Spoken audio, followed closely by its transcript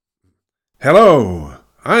Hello,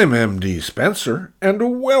 I'm MD Spencer,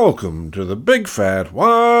 and welcome to the Big Fat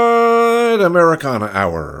White Americana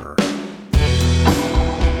Hour.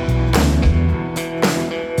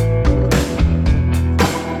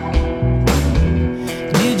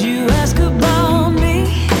 Did you ask about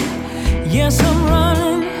me? Yes, I'm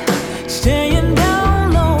running, staying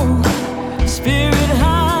down low, spirit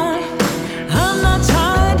high. I'm not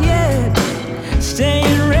tired yet,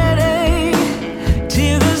 staying ready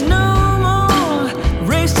till there's no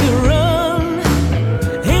race to run.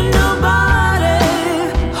 Ain't nobody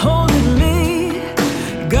holding me.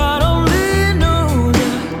 God only knows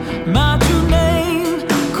my true name.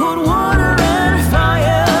 Cold water and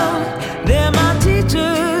fire, they're my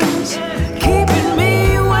teachers, keeping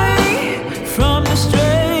me away from the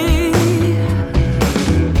stray.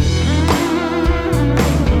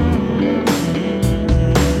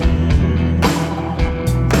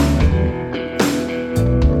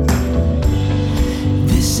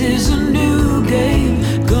 This is a new game,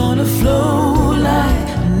 gonna flow like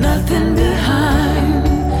nothing behind.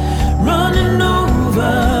 Running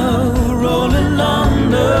over, rolling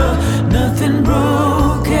under, nothing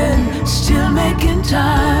broken, still making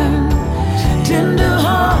time.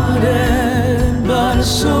 Tender-hearted, but a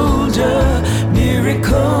soldier,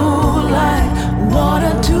 miracle like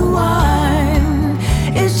water to wine.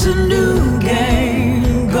 It's a new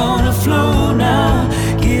game, gonna flow now.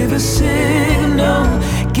 Give a signal,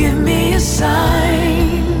 give me a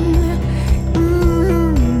sign.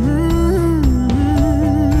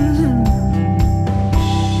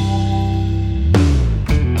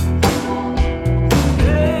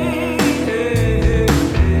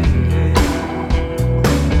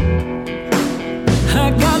 I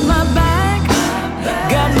got my back,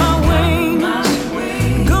 got my wings,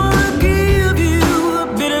 gonna give you a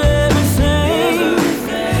bit of everything.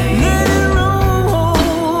 Let it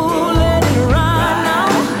roll, let it ride now.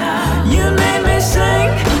 You made me sing,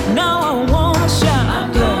 now I wanna shout.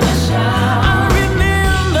 I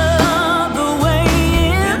remember the way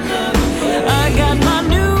in. I got my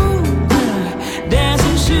new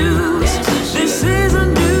dancing shoes. This is a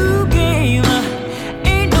new game.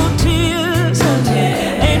 Ain't no tears,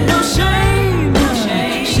 ain't no shame,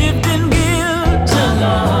 shifting guilt.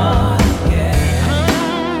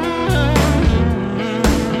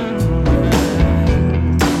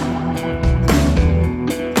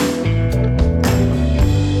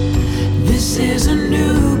 This is a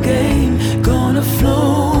new game, gonna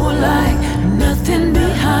flow like nothing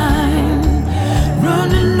behind.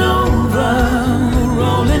 Running over,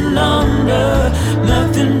 rolling under,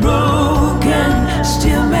 nothing broken,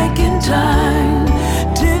 still making time.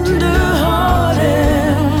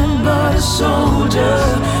 Tender-hearted, but a soldier,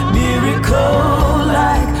 miracle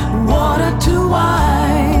like water to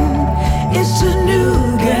wine. It's a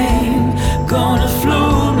new game, gonna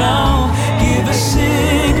flow now. Give a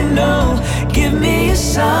signal, give me a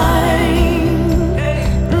sign.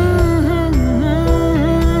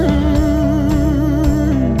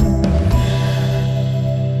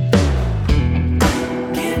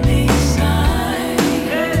 Give me a sign.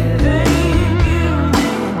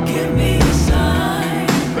 Give me a sign.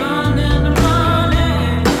 Running,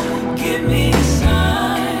 running. Give me a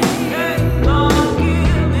sign. Lord,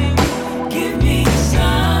 give me a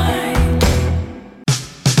sign.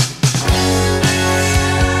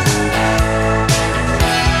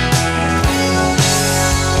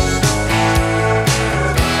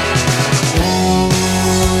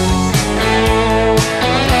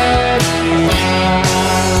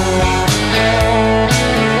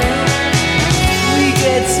 We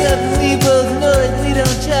get something we both know and we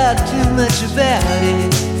don't talk too much about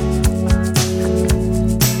it.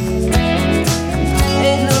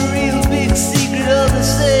 Ain't no real big secret, all the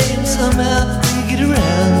same, somehow we get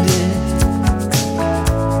around it.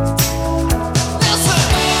 Listen,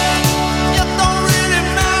 you don't really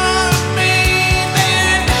matter to me,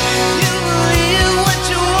 baby. You believe what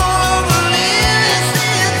you wanna believe.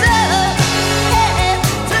 It's up, hey,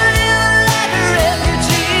 to live like a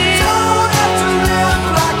refugee. Don't have to live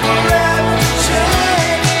like a refugee.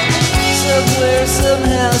 Somewhere,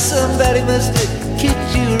 somehow, somebody must have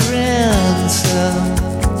kicked you around some.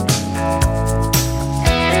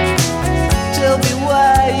 Tell me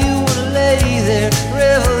why you wanna lay there,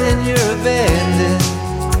 revel in your abandon.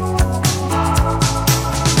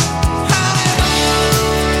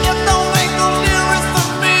 It don't make no difference to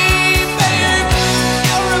me, baby.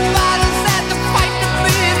 Everybody's had to fight to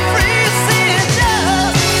be free. See it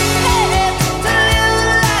just, hey, to live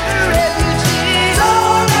like a refugee.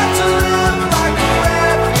 Don't have to live like a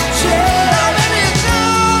refugee.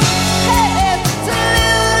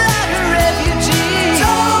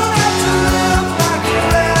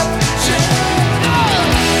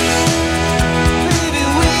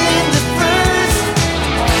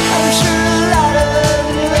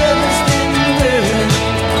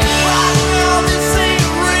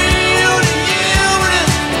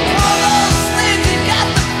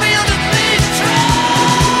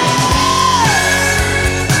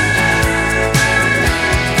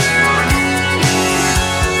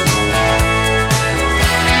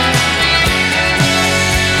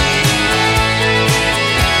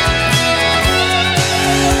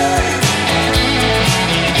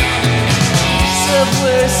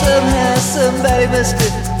 somebody must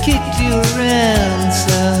have kicked you around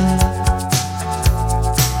some.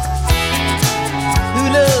 Who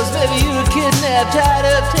knows, maybe you were kidnapped, tied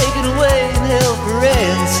up, taken away, and held for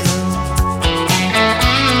ransom.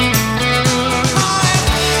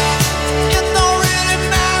 It don't really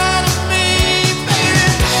matter to me,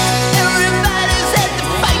 baby. Everybody's had to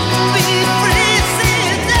fight to be free.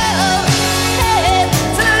 Said no, hey,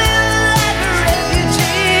 to live like a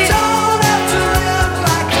refugee. Don't have to live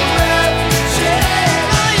like a refugee.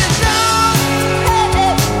 No, you don't,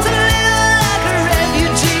 hey, to live like a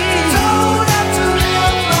refugee. Don't have to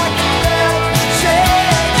live like a refugee.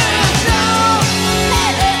 No, you don't,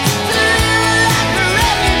 hey, to live like a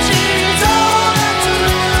refugee. Don't have to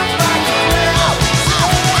live like a refugee.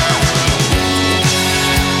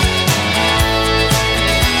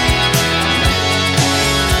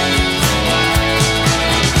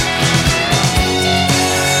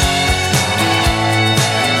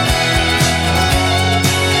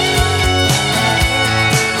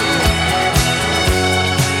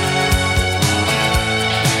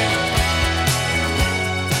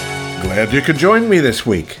 Glad you could join me this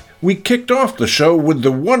week. We kicked off the show with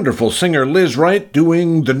the wonderful singer Lizz Wright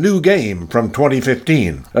doing The New Game from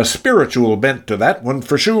 2015. A spiritual bent to that one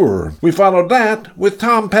for sure. We followed that with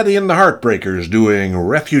Tom Petty and the Heartbreakers doing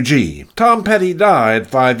Refugee. Tom Petty died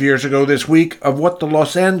 5 years ago this week of what the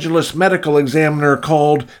Los Angeles Medical Examiner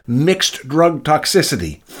called mixed drug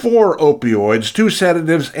toxicity. 4 opioids, 2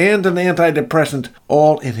 sedatives, and an antidepressant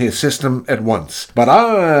all in his system at once. But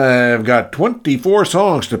I've got 24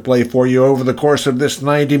 songs to play for you over the course of this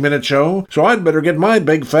 90-minute show, so I'd better get my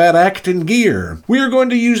big fat act in gear. We are going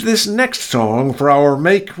to use this next song for our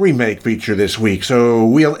Make-Remake feature this week, so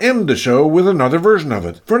we'll end the show with another version of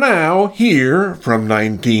it. For now, here, from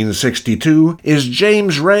 1962, is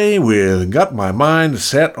James Ray with Got My Mind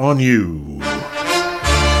Set on You.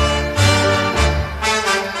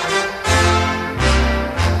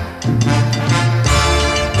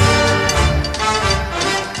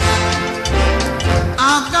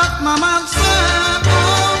 I've got my mind set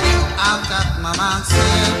on you. I've got my mind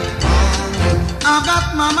set on you. I've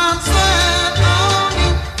got my mind set on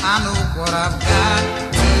you. I know what I've got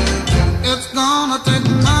to do. It's gonna take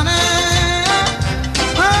money.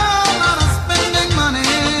 Oh, a lot of spending money.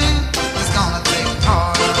 It's gonna take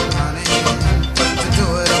hard money.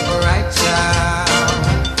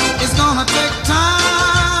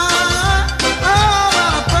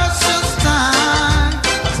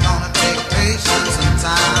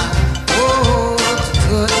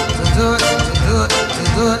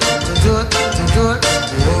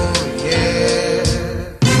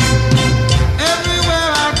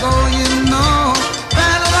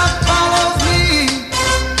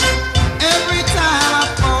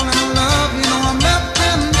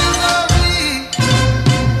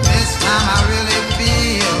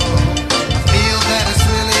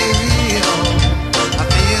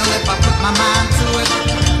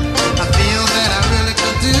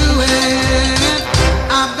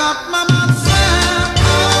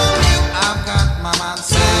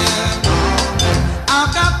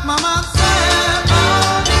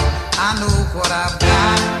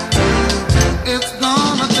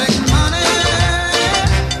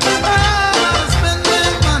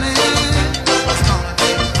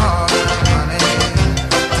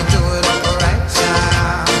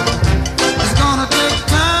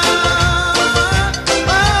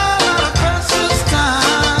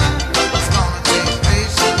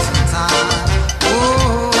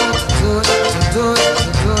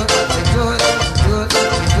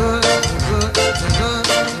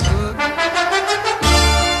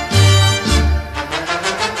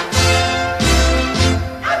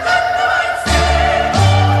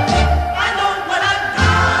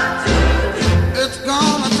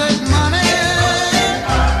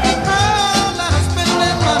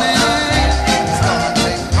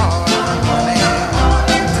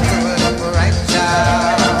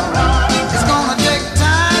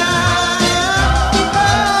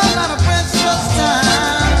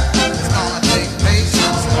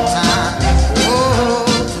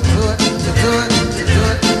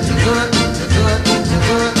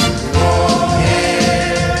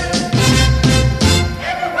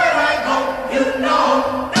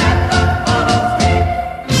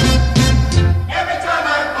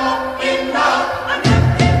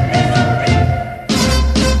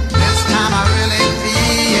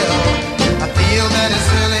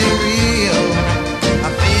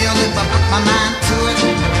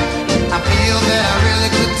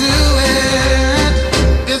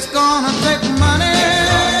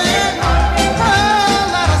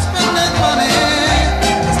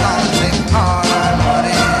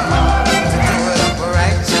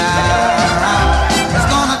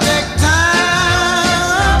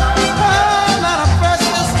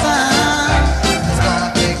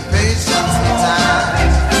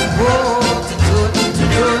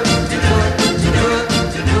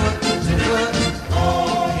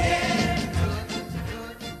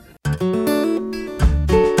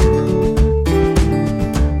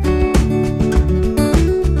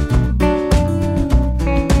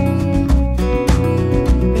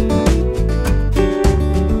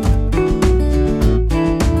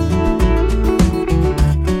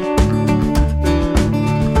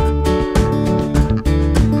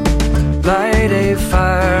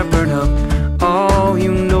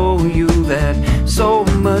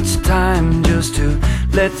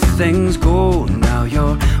 things go. Now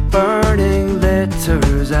you're burning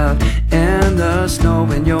letters out in the snow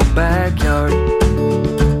in your backyard.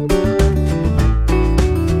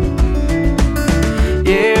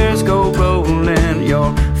 Years go rolling,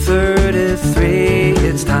 you're 33.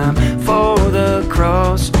 It's time for the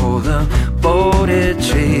cross or the boated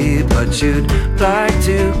tree. But you'd like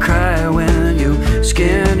to cry when you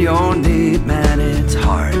skin your knee. Man, it's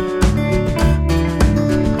hard.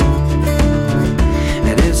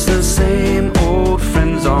 And it's the same old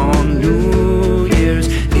friends on New Year's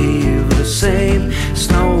Eve. The same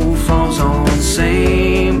snow falls on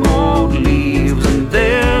same old leaves. And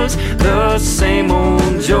there's the same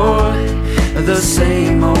old joy, the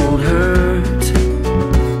same old hurt,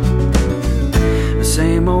 the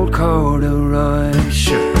same old corduroy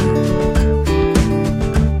shirt.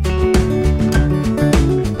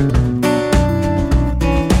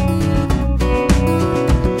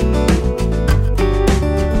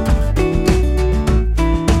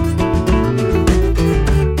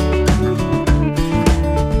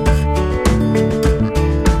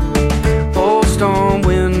 Old storm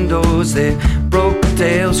windows, they broke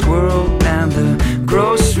tail squirrel and the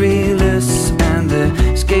grocery lists and the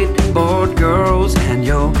skateboard girls, and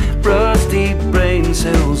your rusty brain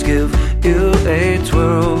cells give you a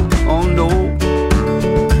twirl. Oh no.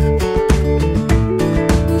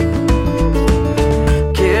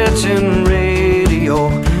 Kitchen radio,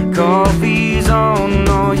 coffee's on.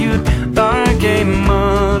 All you'd like a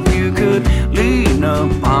month you could lean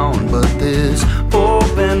upon, but this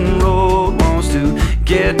open road wants to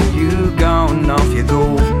get you gone. Off you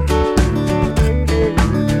go.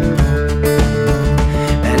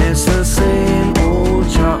 And it's the same old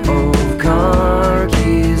jar of car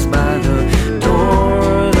keys by the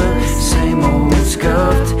door, the same old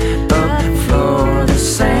scuffed up floor, the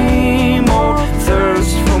same old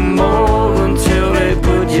thirst for more until they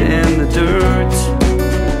put you in the dirt.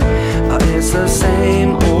 It's the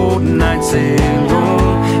same old nights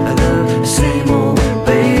alone, the same old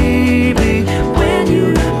baby when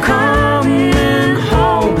you coming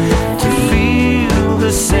home to feel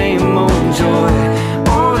the same old joy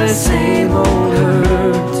or the same old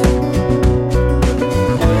hurt,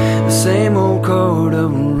 the same old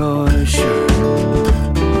corduroy shirt,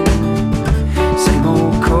 same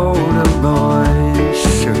old corduroy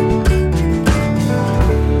shirt.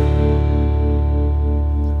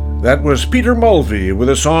 That was Peter Mulvey with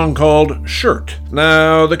a song called Shirt.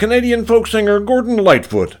 Now, the Canadian folk singer Gordon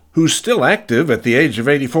Lightfoot, who's still active at the age of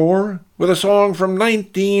 84, with a song from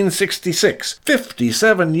 1966,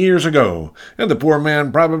 57 years ago, and the poor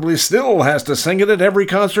man probably still has to sing it at every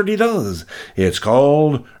concert he does. It's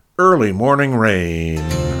called Early Morning Rain.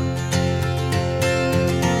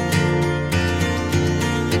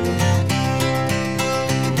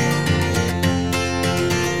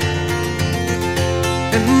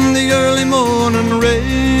 In the early morning rain,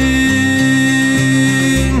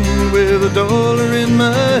 with $1 in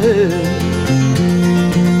my hand,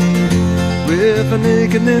 with an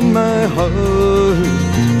aching in my heart,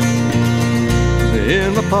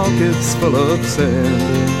 in my pockets full of sand.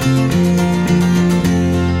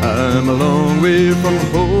 I'm a long way from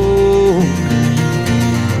home,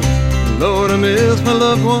 Lord, I miss my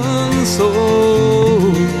loved ones so.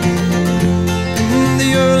 In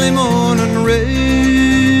the early morning rain,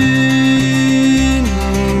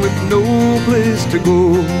 with no place to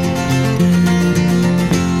go,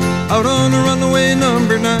 out on runway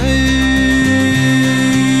number 9,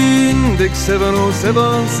 big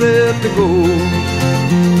 707 set to go,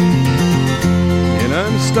 and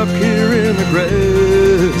I'm stuck here in the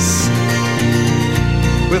grass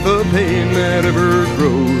with a pain that ever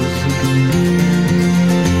grows.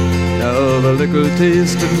 Now the liquor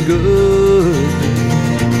tasted good,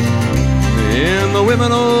 and the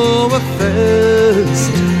women all were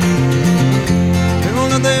fast.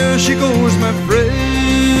 And there she goes, my friend,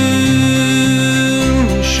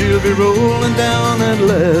 she'll be rolling down at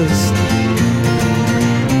last.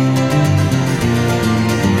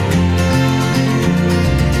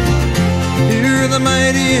 Hear the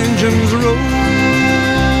mighty engines roar,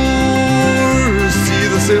 see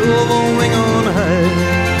the silver wing on high.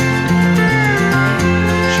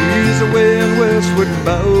 She's away and westward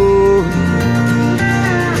bound,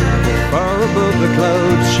 far above the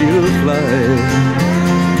clouds she'll fly,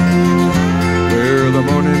 where the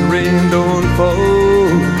morning rain don't fall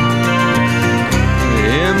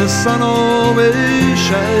and the sun always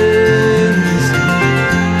shines.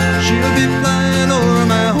 She'll be flying over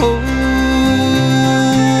my home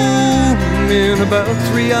in about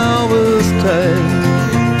 3 hours' time.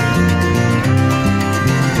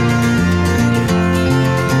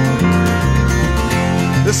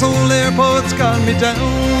 The This old airport's got me down.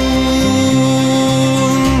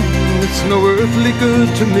 It's no earthly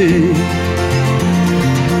good to me,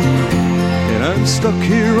 and I'm stuck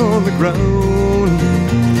here on the ground,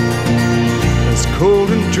 as cold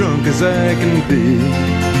and drunk as I can be.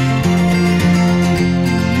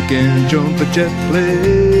 You can't jump a jet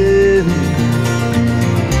plane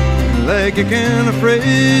like you can a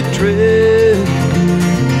freight train,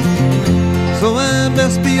 so I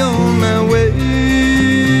best be on my way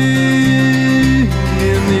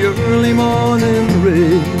in the early morning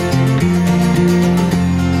rain.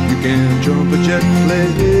 You can't jump a jet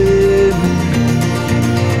plane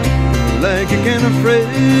like you can a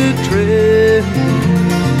freight train,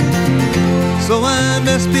 so I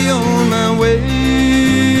best be on my way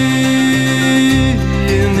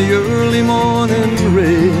in the early morning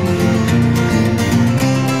rain.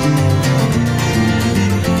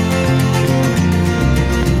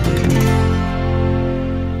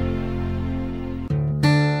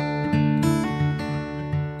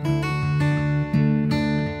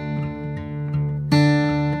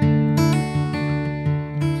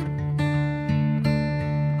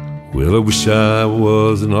 Well, I wish I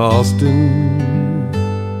was in Austin,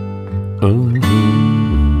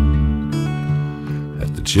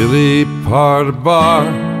 at the chilly party bar,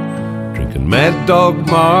 drinking Mad Dog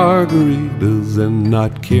margaritas and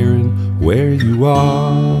not caring where you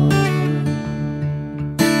are.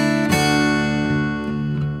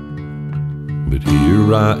 But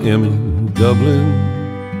here I am in Dublin,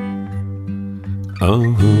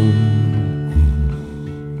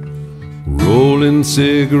 rolling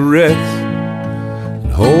cigarettes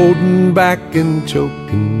and holding back and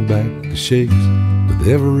choking back the shakes with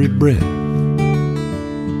every breath.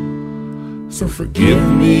 So forgive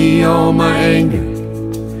me all my anger,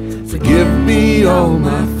 forgive me all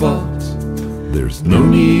my faults. There's no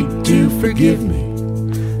need to forgive me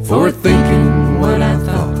for thinking what I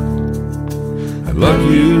thought. I love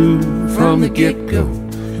you from the get-go,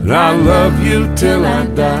 and I love you till I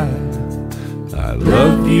die. I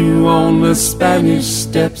love you on the Spanish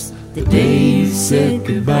Steps the day you said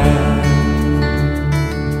goodbye.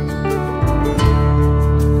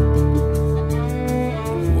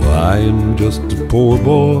 Well, I am just a poor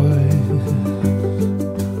boy,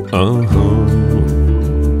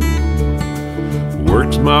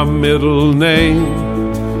 work's my middle name.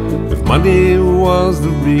 If money was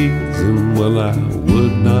the reason, well, I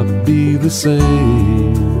would not be the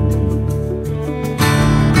same.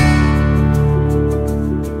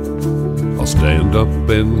 Stand up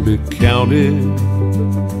and be counted.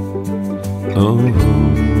 I'll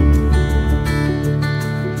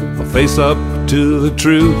face up to the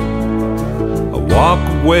truth. I'll walk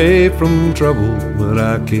away from trouble, but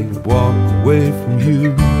I can't walk away from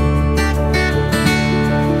you.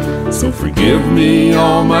 So forgive me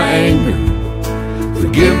all my anger,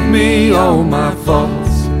 forgive me all my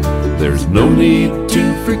faults. There's no need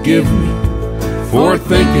to forgive me for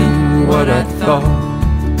thinking what I thought.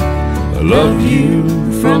 I love you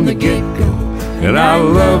from the get-go, and I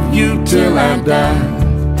love you till I die.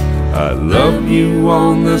 I love you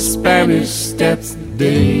on the Spanish Steps the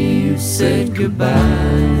day you said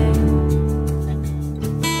goodbye.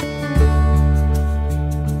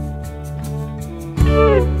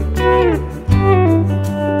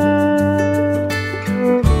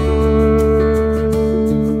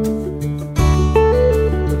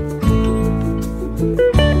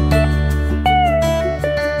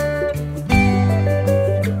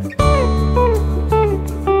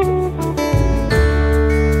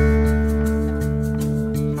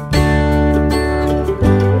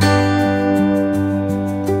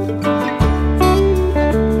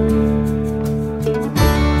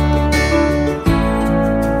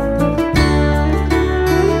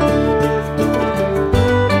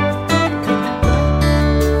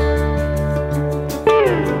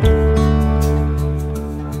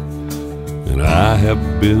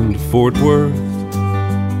 Been to Fort Worth,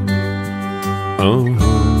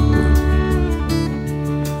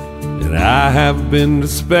 and I have been to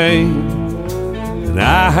Spain, and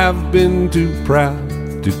I have been too proud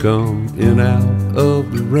to come in out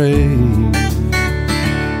of the rain.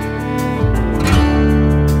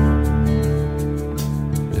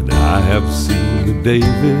 And I have seen the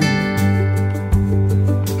David,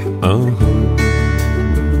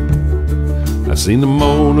 I've seen the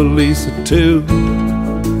Mona Lisa too.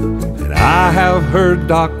 I have heard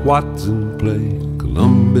Doc Watson play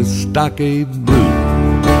Columbus Stockade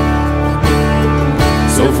Blues.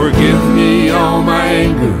 So forgive me all my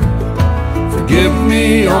anger, forgive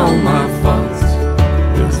me all my faults.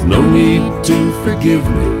 There's no need to forgive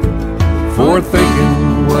me for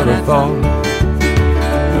thinking what I thought.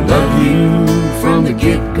 I love you from the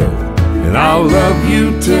get-go, and I'll love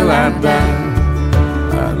you till I die.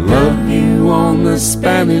 I love you on the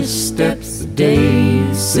Spanish Steps the day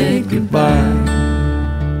you said goodbye.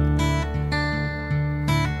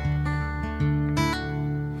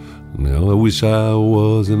 Now I wish I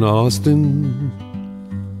was in Austin,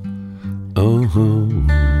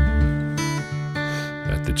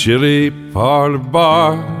 at the Chili Parlor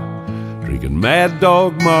Bar, drinking Mad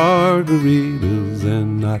Dog margaritas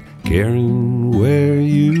and not caring where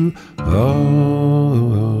you are.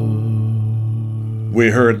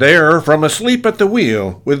 We heard there from Asleep at the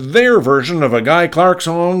Wheel with their version of a Guy Clark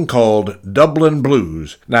song called Dublin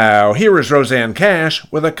Blues. Now, here is Rosanne Cash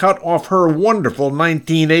with a cut off her wonderful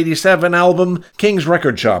 1987 album King's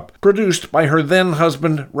Record Shop, produced by her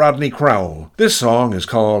then-husband Rodney Crowell. This song is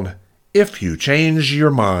called If You Change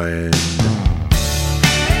Your Mind.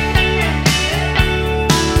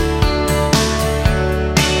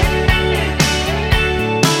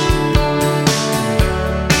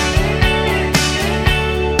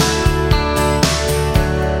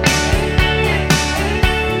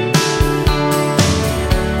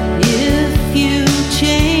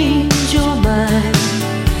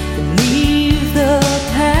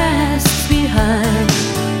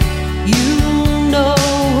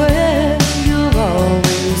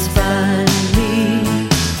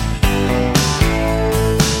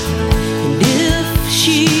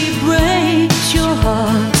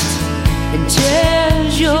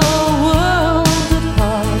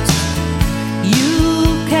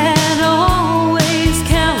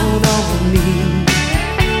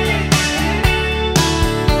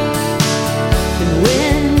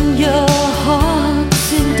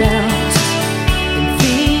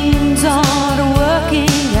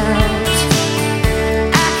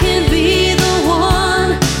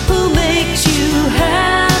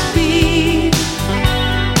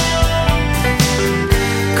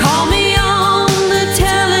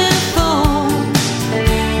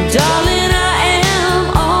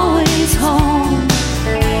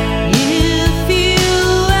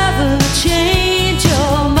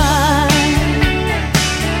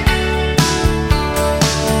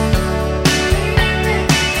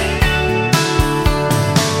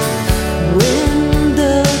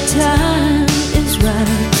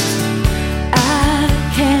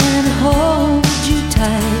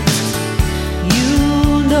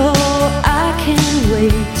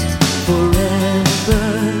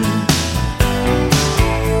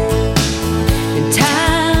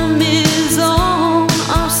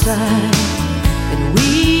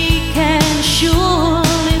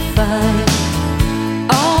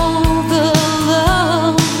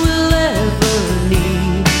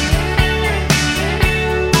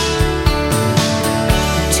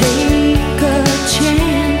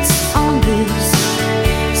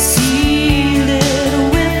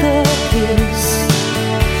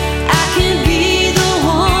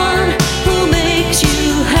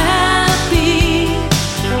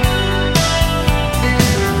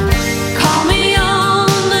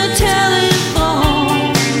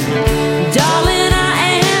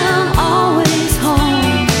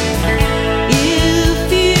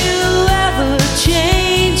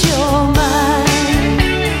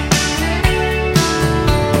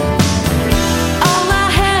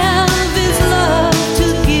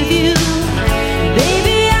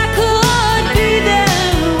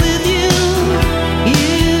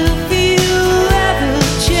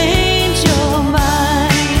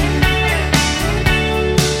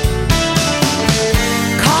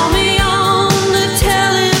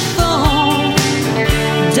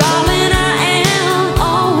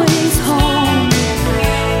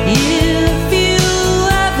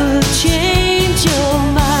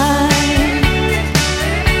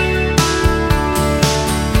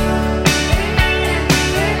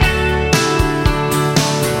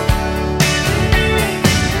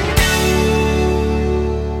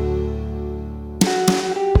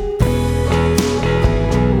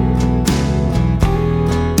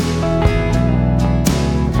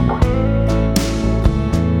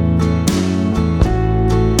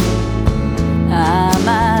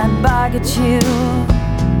 at you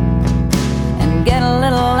and get a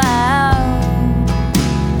little loud,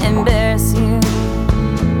 embarrass you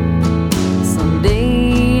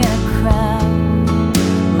someday in a crowd.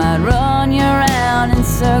 Might run you around in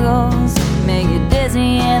circles, make you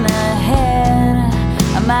dizzy in the head.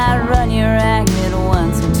 I might run you ragged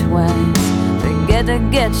once or twice, forget to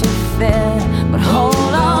get you fed. But hold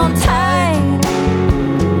on tight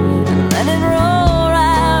and let it roll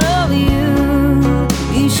right over you.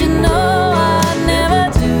 You should know I'd never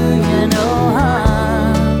do you no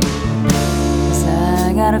harm, 'cause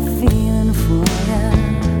I got a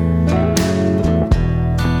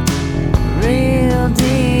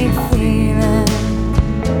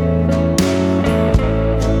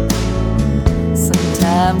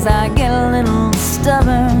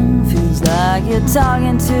stubborn, feels like you're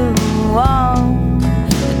talking to a wall.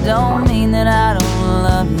 It don't mean that I don't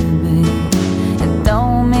love you, babe. It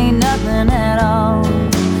don't mean nothing at all.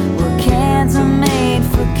 Well, cans are made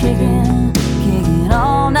for kicking, kicking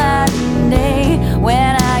all night and day.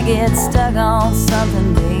 When I get stuck on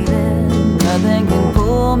something, baby, nothing can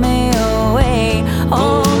pull me away.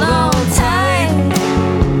 Hold on tight,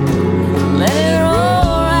 let it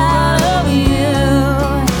roll out of you.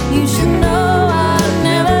 You should know I'd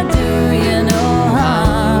never do you no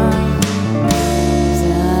harm, 'cause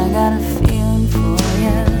I got a feeling for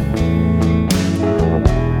you,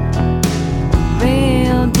 a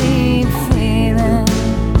real deep feeling.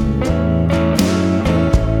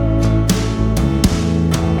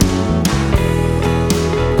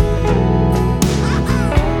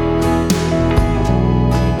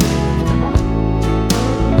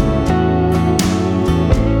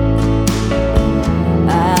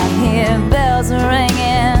 I hear bells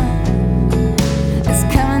ringing, it's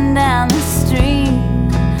coming down the street.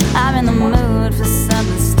 I'm in the mood for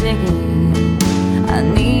something sticky. I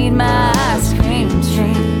need my ice cream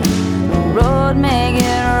treat. The road may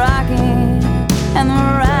get rocky and the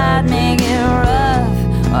ride may get rough.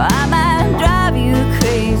 Well, I might drive you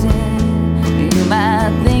crazy, you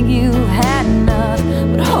might think you had enough,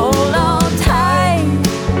 but hold on tight,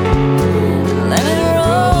 let it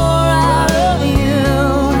roll out of you.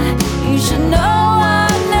 You should know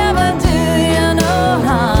I'd never do you no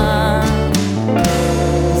harm,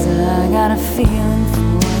 'cause I got a feeling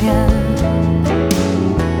for you,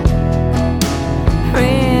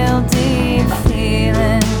 real deep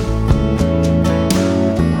feeling,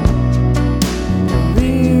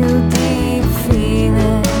 real deep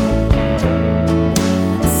feeling.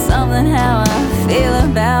 Something how I feel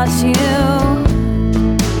about you.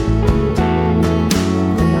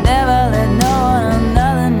 Never let no one or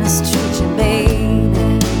nothing mistreat you,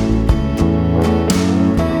 baby.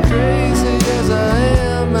 Crazy as I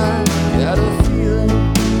am, I got a feeling.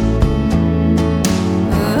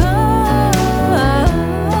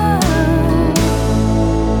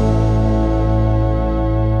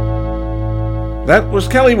 That was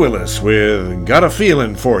Kelly Willis with Got a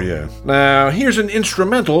Feelin' For You. Now, here's an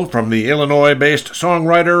instrumental from the Illinois-based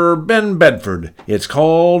songwriter Ben Bedford. It's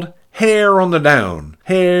called Hair on the Down.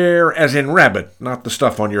 Hair as in rabbit, not the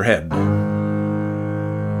stuff on your head.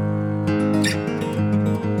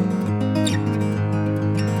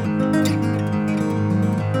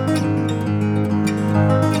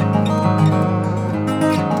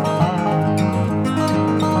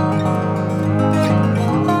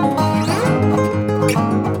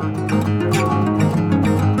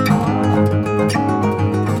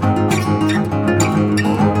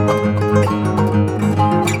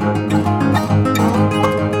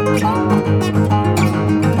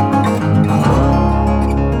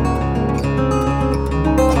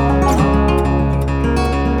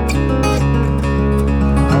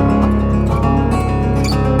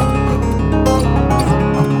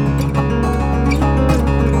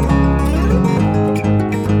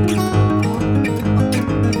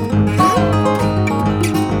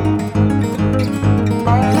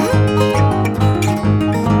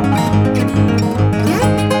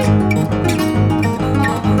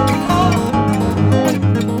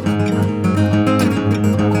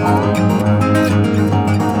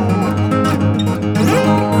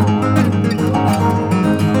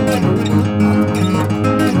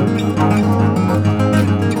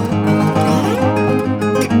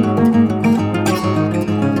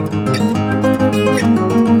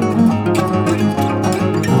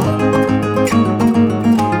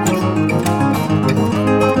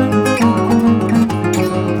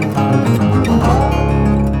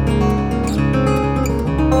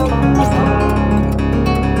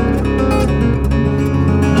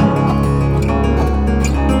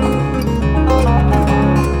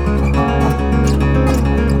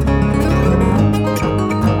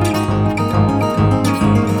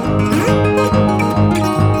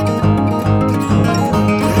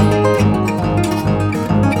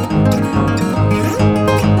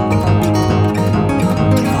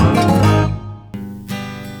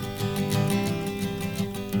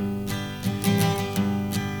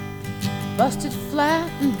 Busted flat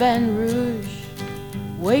in Baton Rouge,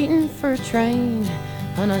 waiting for a train,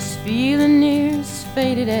 and I was feeling near as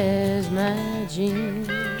faded as my jeans.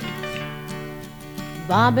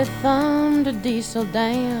 Bobby thumbed a diesel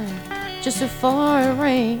down just before it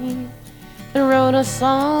rained and rode us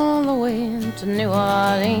all the way to New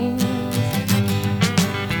Orleans.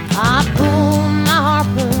 I pulled my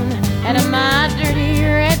harpoon out of my dirty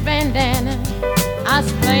red bandana. I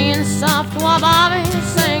was playing soft while Bobby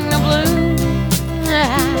sang the blues.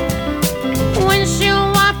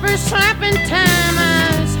 slapping time,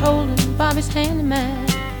 I was holding Bobby's hand in mine.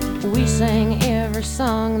 We sang every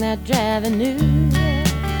song that Javi knew.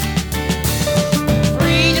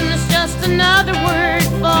 Freedom is just another word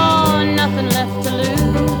for nothing left to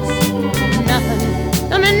lose. Nothing,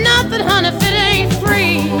 I mean nothing, honey, if it ain't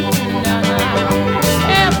free. No, no.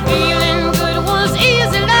 Yeah, feeling good was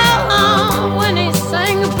easy, love, when he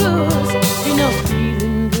sang the blues. You know,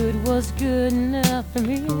 feeling good was good enough for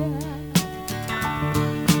me.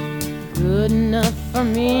 Good enough for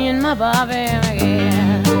me and my Bobby,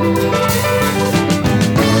 yeah.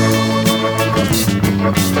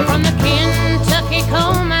 From the Kentucky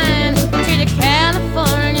coal mine to the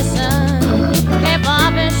California sun, hey,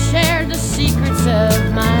 Bobby shared the secrets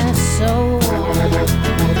of my soul.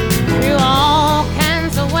 Through all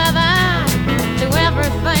kinds of weather, through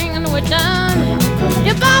everything we've done,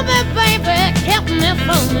 your Bobby, baby, kept me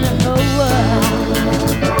from the whole world.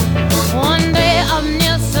 One day up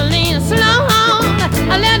near Salinas,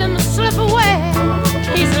 I let him slip away.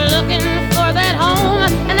 He's looking for that home,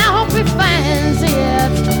 and I hope he finds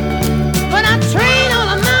it. But I trade all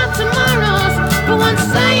of my tomorrows for one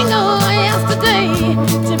single yesterday,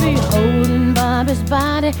 to be holding Bobby's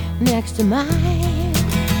body next to mine.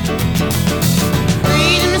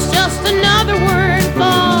 Freedom is just another word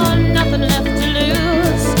for nothing left to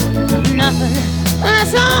lose. Nothing,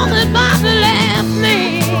 that's all that Bobby left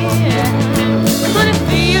me. But if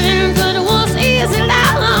feeling good was easy,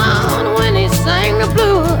 loud when he sang the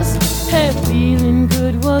blues, hey, feeling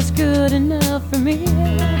good was good enough for me.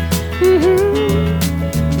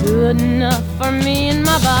 Good enough for me and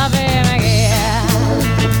my Bobby, yeah.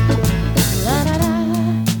 La da da,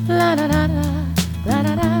 la da da da, la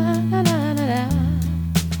da da da da da,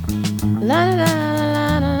 la da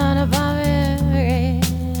da la da Bobby,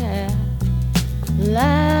 yeah.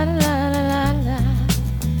 La da da la da,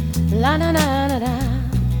 la da da da,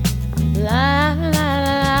 la da da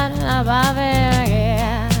la Bobby,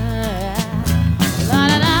 yeah. La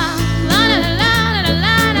da da, la da da la da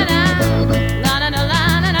la da da, la da da la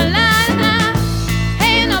da la da.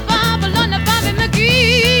 Hey, no Bobby, no Bobby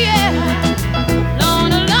McGee, yeah. La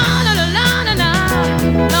da la da la da da,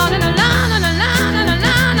 la da da la da la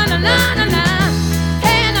da la da la da.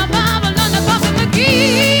 Hey, no Bobby, no Bobby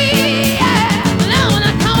McGee, yeah. Now when I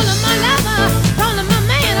call him my lover, call him my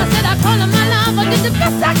man, I said I call him my lover, did the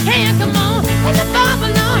best I can, come on. And the Bobby,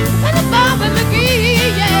 no, and the Bobby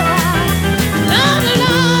McGee, yeah. La da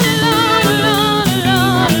la da la da la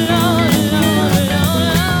da la da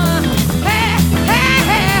la. Hey, hey,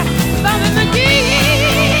 hey, Bobby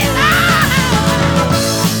McGee, la.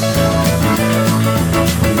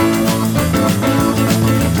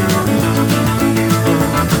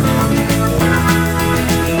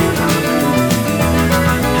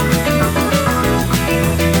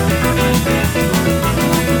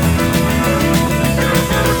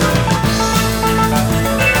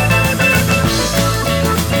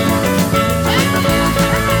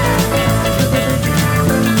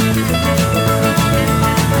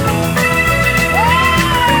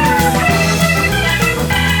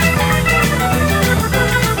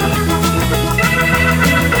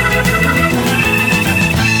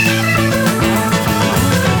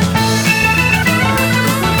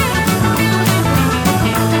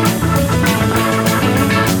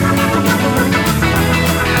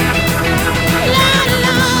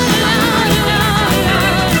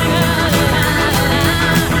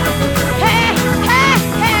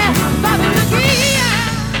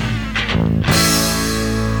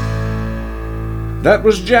 That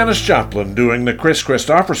was Janis Joplin doing the Chris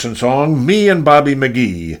Christopherson song Me and Bobby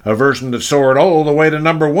McGee, a version that soared all the way to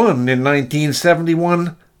number 1 in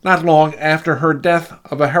 1971, not long after her death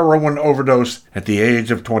of a heroin overdose at the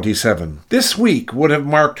age of 27. This week would have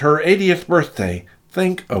marked her 80th birthday.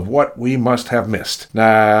 Think of what we must have missed.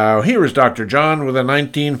 Now, here is Dr. John with a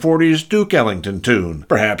 1940s Duke Ellington tune.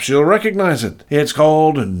 Perhaps you'll recognize it. It's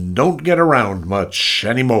called Don't Get Around Much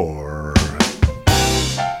Anymore.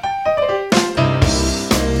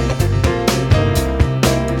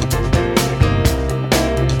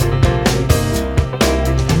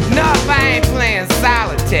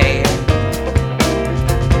 Solitaire.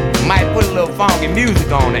 Might put a little funky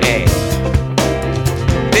music on the ass.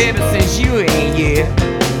 Baby, since you ain't here,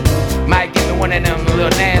 might get me one of them little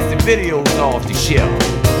nasty videos off the shelf.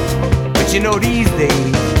 But you know these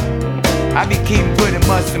days, I be keeping pretty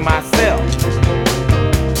much to myself.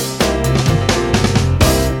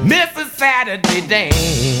 Miss a Saturday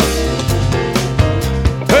dance,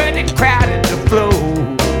 heard the crowd at the floor.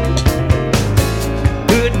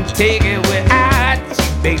 Couldn't take it without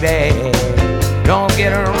you, baby. Don't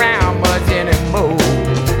get around much anymore.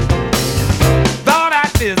 Thought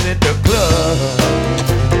I'd visit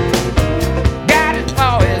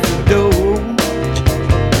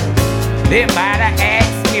They might have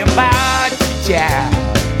asked me about your child.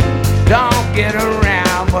 Don't get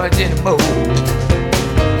around much anymore.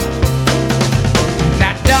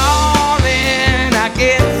 Now, darling, I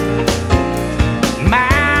guess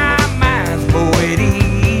my mind's more at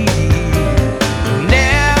ease.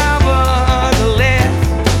 Nevertheless,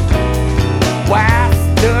 why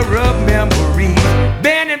stir up memories?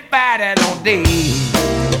 Been invited on days.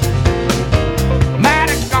 Might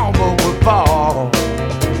have gone but would fall.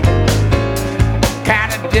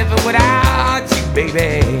 Kinda different without you,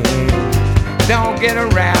 baby. Don't get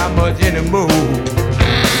around much anymore.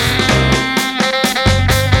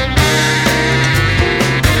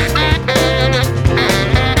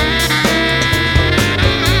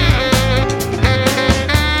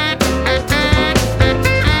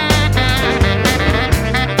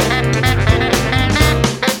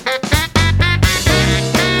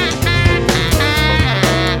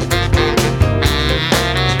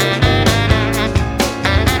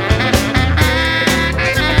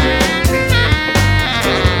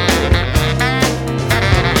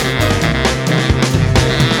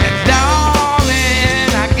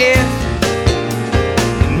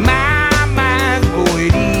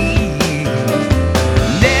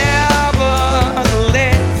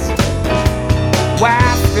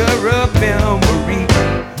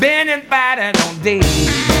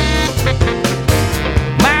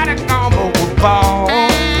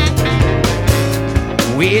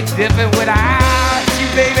 It's different without you,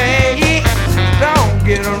 baby. Don't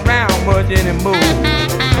get around much anymore.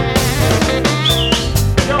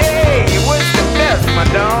 Hey, what's the best, my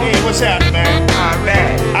dog? Hey, what's happening, man?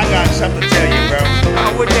 Alright. I got something to tell you, bro.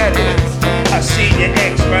 What that is? I seen your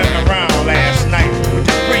ex running around last night with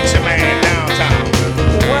the preacher man downtown.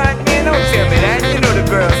 What? Man, don't tell me that. You know the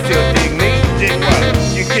girl still dig me. Dig what?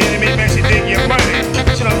 You kidding me, man? She dig your money.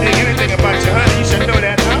 She don't dig anything about your honey. You should know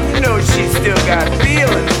that, huh? You know she still got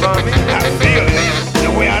feelings for me. I feel it.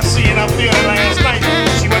 The way I see it, I feel it last night.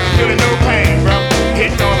 She wasn't feeling no pain, bro.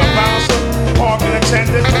 Hitting on a bouncer, parking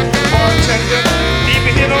attendant, bartender,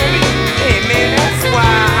 even hit on me. Hey man, that's why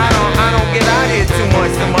I don't get out here too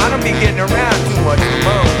much no more. I don't be getting around too much no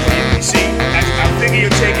more. You see, I figure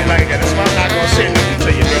you take it like that. That's why I'm not gonna say nothing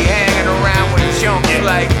to you, bro. Be hanging around with junks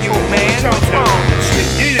like you, man. What's wrong?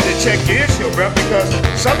 You need to check your issue, bro, because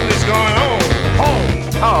something is going on home.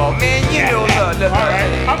 Oh man, you know, look. All right,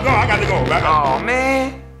 I'm going. I got to go, bro. Oh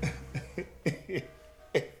man.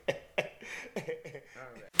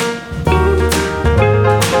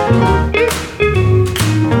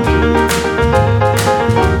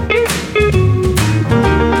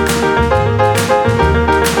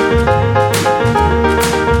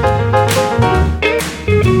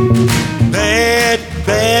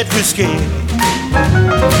 Bad whiskey.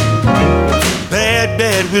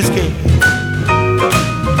 Bad whiskey.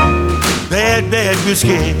 Bad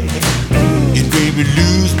whiskey. It made me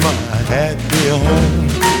lose my happy home.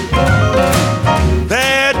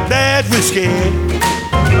 Bad whiskey.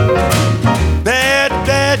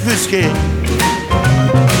 Bad whiskey.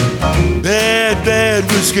 Bad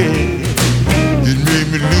whiskey. It made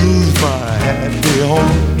me lose my happy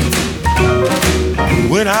home.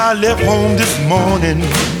 When I left home this morning,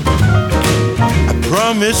 I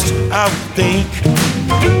promised I would think,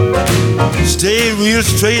 stay real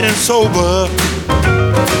straight and sober,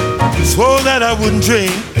 swore that I wouldn't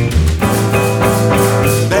drink.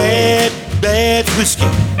 Bad whiskey.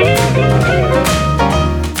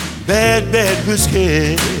 Bad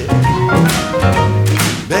whiskey.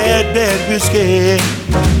 Bad whiskey.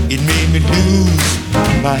 It made me lose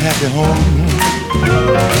my happy home.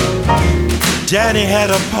 Daddy had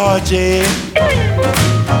a party.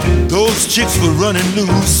 Those chicks were running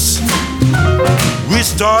loose. We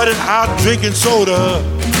started out drinking soda.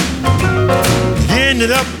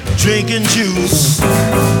 Ended up drinking juice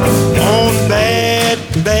on bad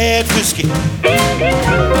whiskey.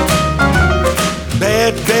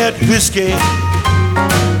 Bad whiskey.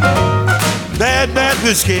 Bad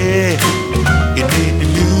whiskey. It made me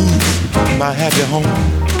lose my happy home.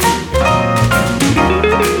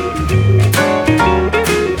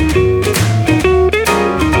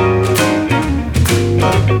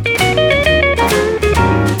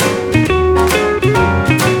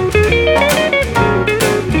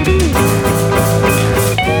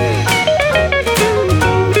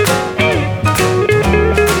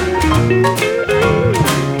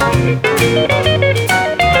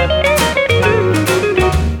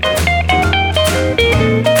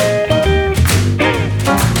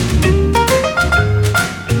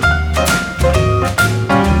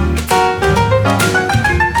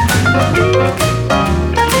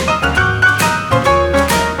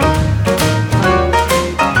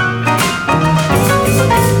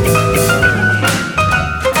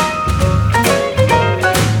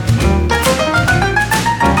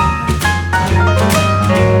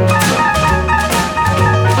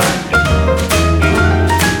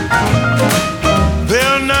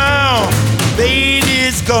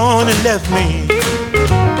 left me.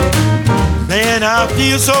 Man, I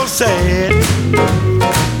feel so sad.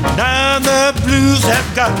 Now the blues have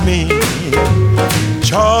got me.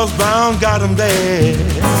 Charles Brown got 'em bad.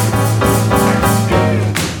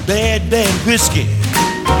 Bad, bad whiskey.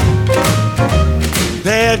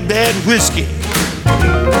 Bad, bad whiskey.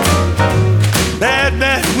 Bad,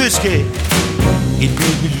 bad whiskey. It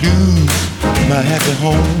made me lose my happy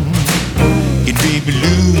home. It made me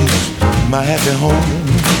lose my happy home.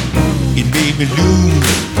 It made me lose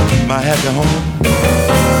my happy home.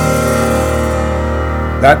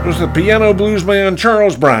 That was the piano bluesman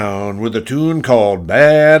Charles Brown with a tune called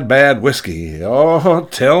Bad, Bad Whiskey. Oh,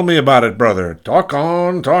 tell me about it, brother. Talk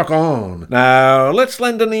on, talk on. Now, let's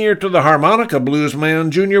lend an ear to the harmonica bluesman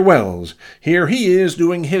Junior Wells. Here he is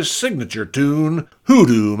doing his signature tune,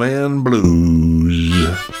 Hoodoo Man Blues.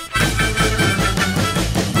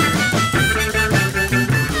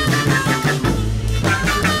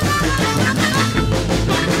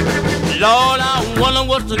 Lord, I wonder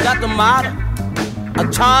what's got the matter.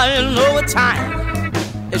 I'm trying over time.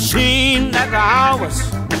 It seems like the hours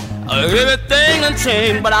everything done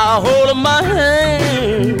changed, but I hold up my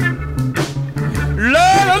hand.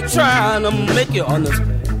 Lord, I'm trying to make you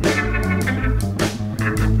understand.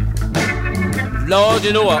 Lord,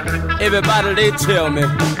 you know what? Everybody they tell me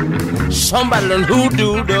somebody done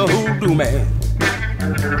hoodoo the hoodoo man.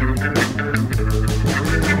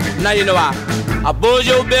 Now you know I buzzed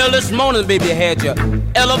your bell this morning, baby, had your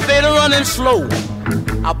elevator running slow.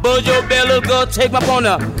 I buzzed your bell, little girl, take me up on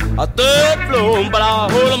a third floor, but I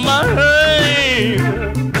hold up my hand.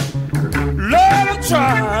 Lord, I'm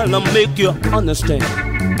trying to make you understand.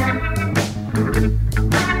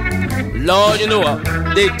 Lord, you know what?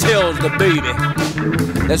 They tells the baby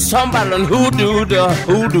that somebody done hoodoo the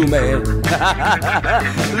hoodoo man.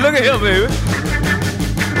 Look at here, baby.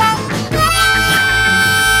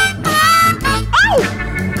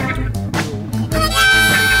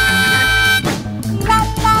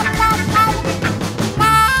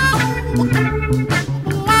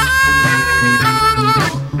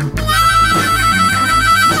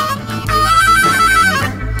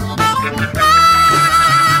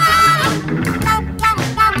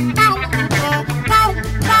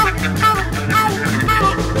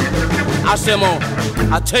 I said, Mom,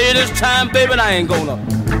 I tell you this time, baby, I ain't gonna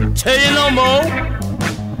tell you no more.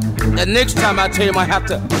 The next time I tell you, I have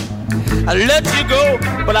to let you go,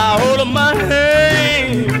 but I hold up my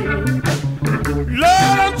hand.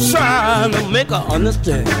 Lord, I'm trying to make her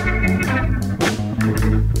understand.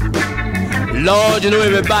 Lord, you know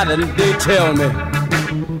everybody, they tell me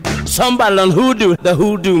somebody done hoodoo the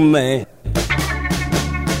hoodoo man.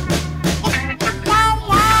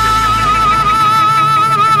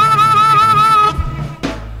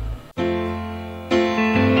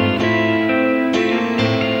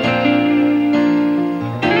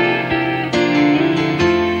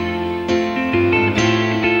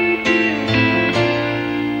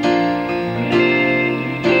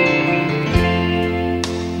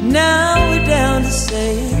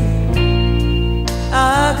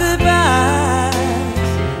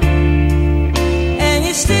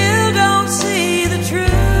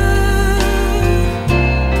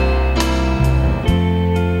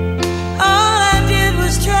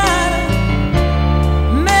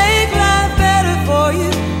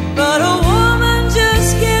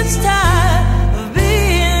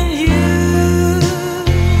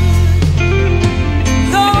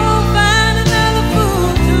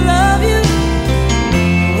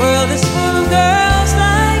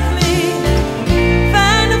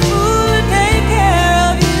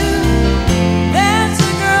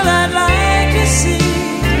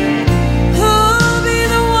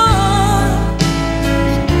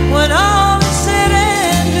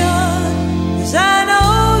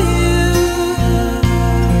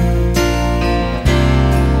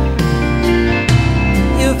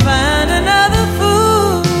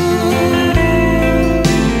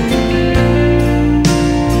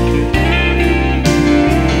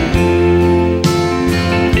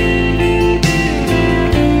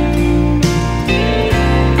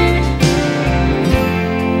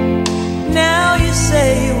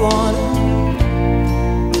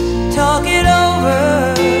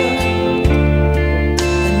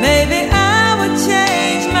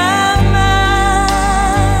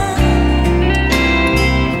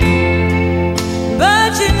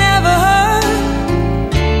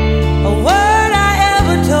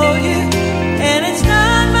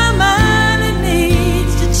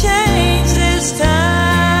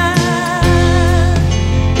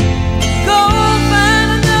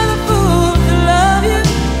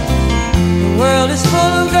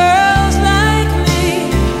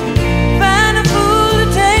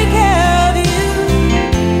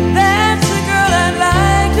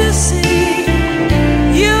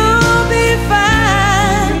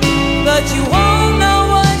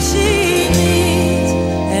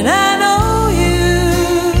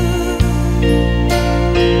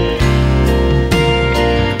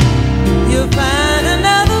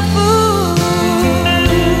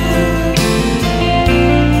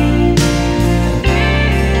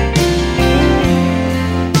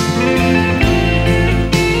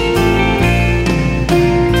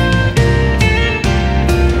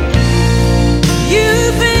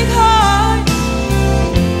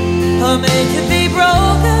 What made you be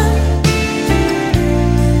broken?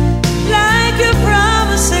 Like your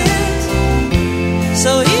promises,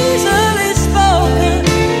 so easily spoken.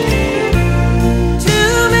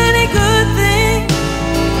 Too many good things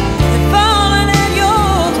have fallen at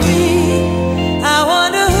your feet. I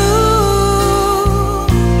wonder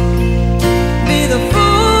who'll be the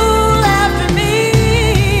fool after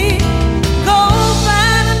me. Go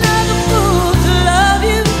find another fool to love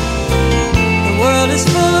you. The world is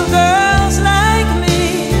full of girls like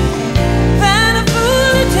me. Find a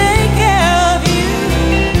fool to take care of you.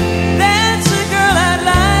 That's a girl I'd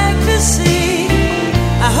like to see.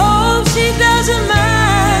 I hope she doesn't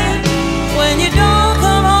mind when you don't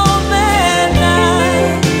come home at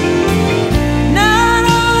night. Not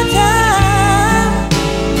all the time,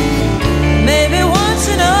 maybe once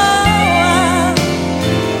in a while.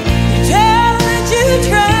 You tell her that you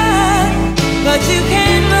tried, but you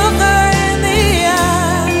can't look her in the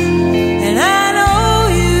eye. And I know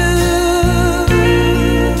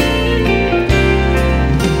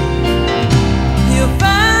you'll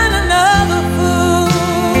find another fool.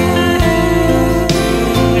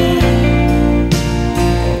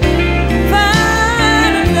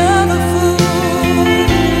 Find another fool.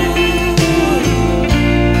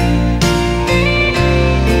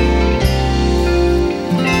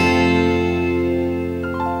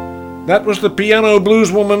 That was the piano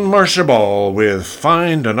blueswoman Marcia Ball with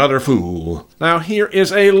Find Another Fool. Now here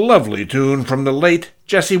is a lovely tune from the late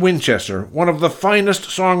Jesse Winchester, one of the finest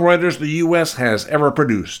songwriters the U.S. has ever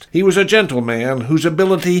produced. He was a gentleman whose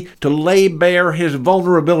ability to lay bare his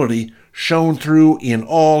vulnerability shone through in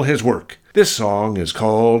all his work. This song is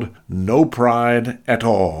called No Pride at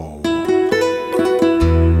All.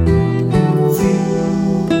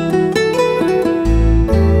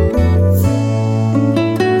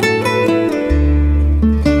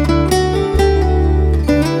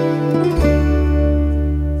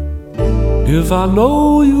 If I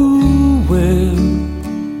know you well,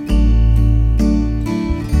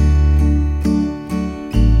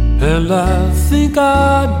 and I think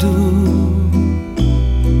I do,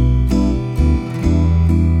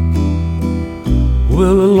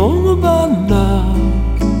 well, along about now,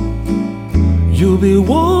 you'll be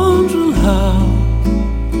wondering how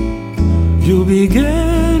you'll be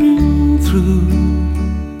getting through.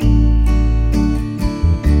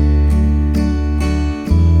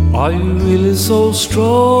 Are you really so strong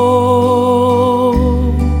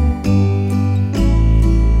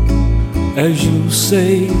as you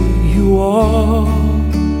say you are?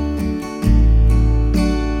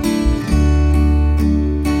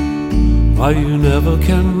 Why you never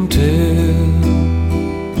can tell?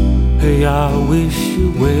 Hey, I wish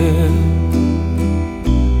you well,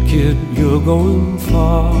 kid, you're going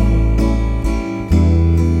far.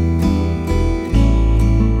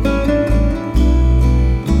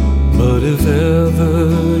 But if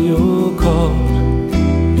ever you're caught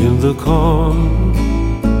in the corner,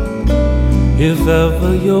 if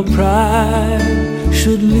ever your pride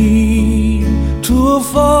should lead to a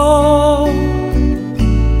fall,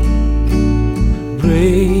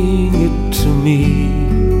 bring it to me.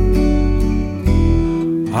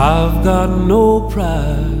 I've got no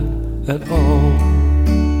pride at all.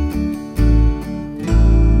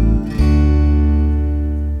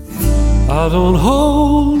 I don't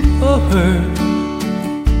hold a hurt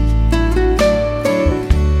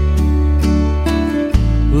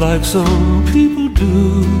like some people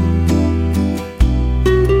do.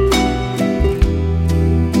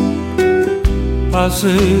 I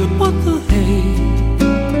say, what the hey,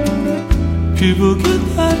 people get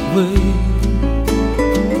that way,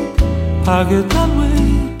 I get that way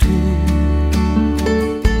too.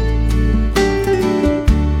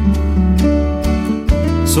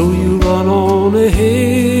 So you run on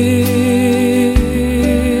ahead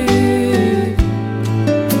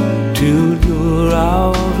till you're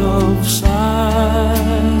out of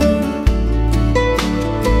sight.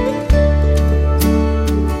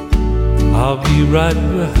 I'll be right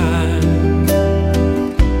behind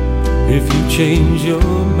if you change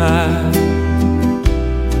your mind,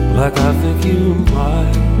 like I think you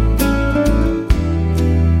might.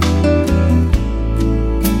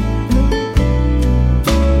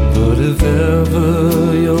 But if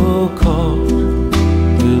ever you're caught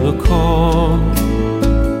in a corner,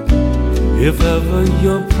 if ever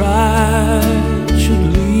your pride should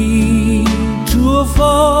lead to a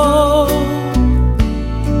fall,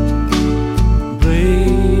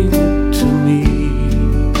 bring it to me.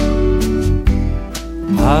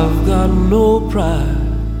 I've got no pride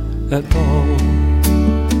at all.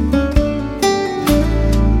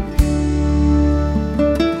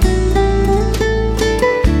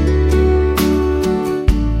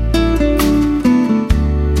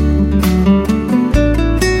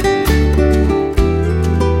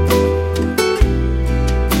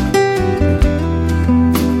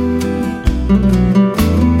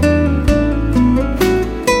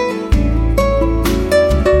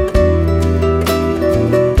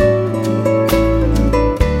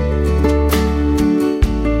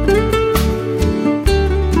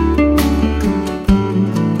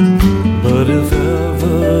 But if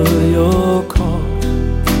ever you're caught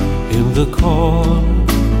in the corner,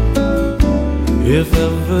 if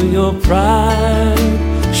ever your pride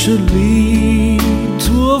should lead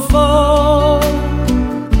to a fall,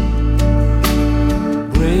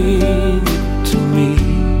 bring it to me.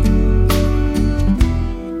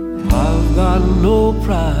 I've got no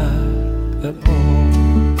pride at all.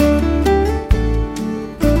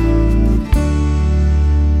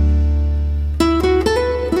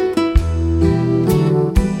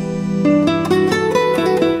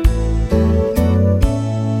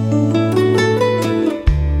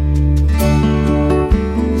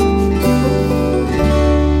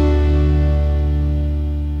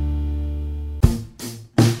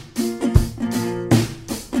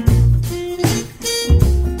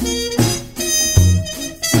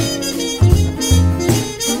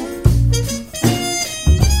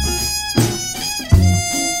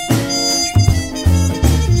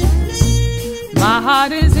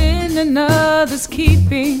 Another's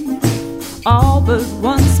keeping all but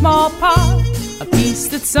one small part, a piece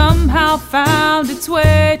that somehow found its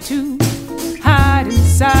way to hide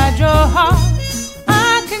inside your heart.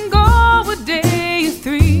 I can go a day or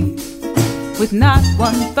three with not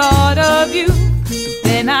one thought of you, but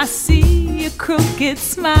then I see a crooked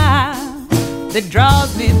smile that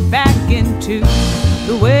draws me back into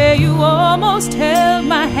the way you almost held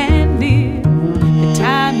my hand near, the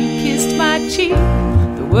time you kissed my cheek.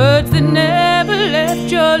 Words that never left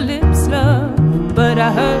your lips, love, but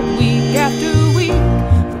I heard week after week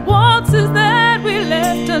the waltzes that we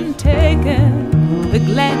left untaken, the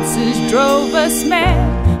glances drove us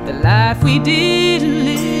mad, the life we didn't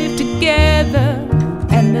live together,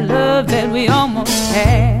 and the love that we almost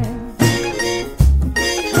had.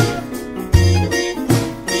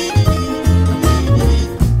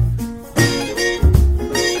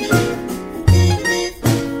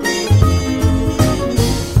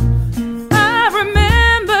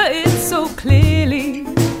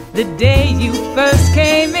 The day you first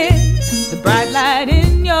came in, the bright light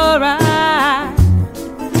in your eye,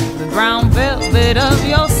 the brown velvet of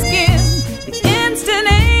your skin, the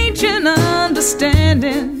instant ancient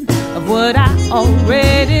understanding of what I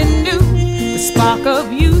already knew, the spark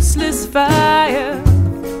of useless fire,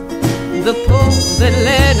 the pull that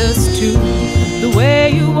led us to the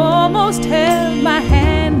way you almost held my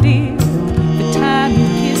hand, dear, the time you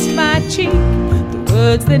kissed my cheek.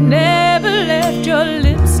 Words that never left your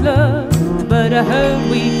lips, love, but I heard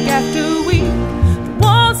week after week the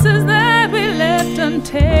waltzes that we left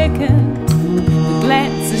untaken, the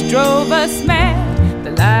glances drove us mad,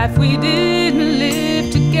 the life we didn't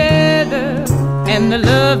live together, and the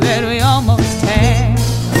love that we almost had.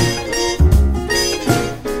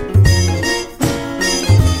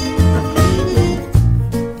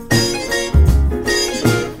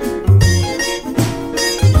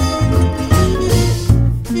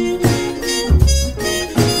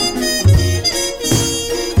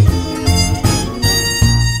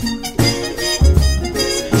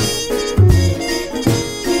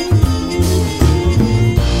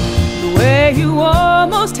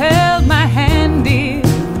 Held my hand, dear,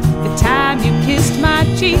 the time you kissed my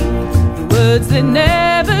cheek, the words that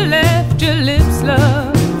never left your lips,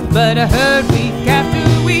 love, but I heard week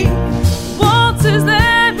after week waltzes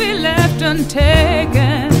that we left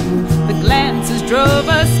untaken, the glances drove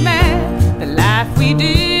us mad, the life we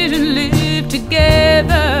didn't live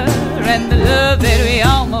together, and the love that we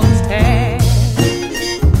almost had.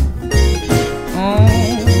 Oh,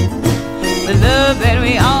 the love that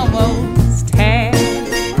we almost had.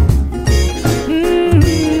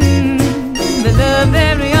 Love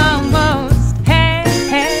that we almost had.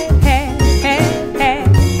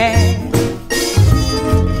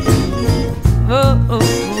 Oh, oh,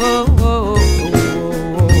 oh, oh, oh,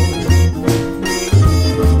 oh.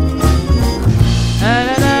 Da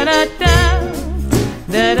da da da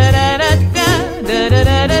da da da da da da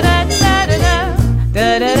da da da.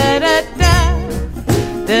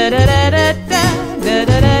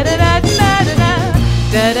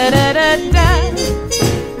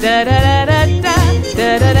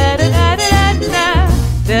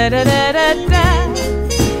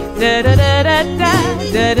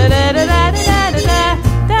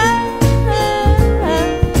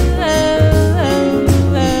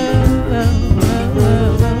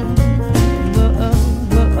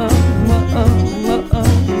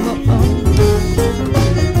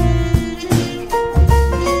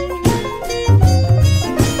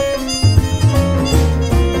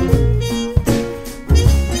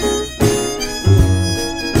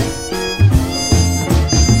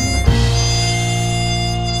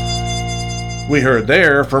 We heard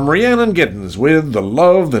there from Rhiannon Giddens with The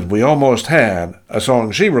Love That We Almost Had, a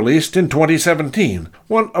song she released in 2017,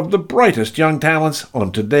 one of the brightest young talents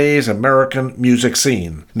on today's American music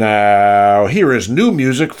scene. Now, here is new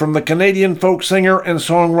music from the Canadian folk singer and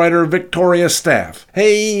songwriter Victoria Staff.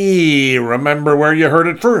 Hey, remember where you heard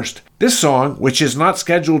it first? This song, which is not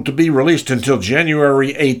scheduled to be released until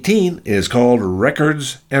January 18, is called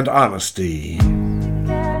Records and Honesty.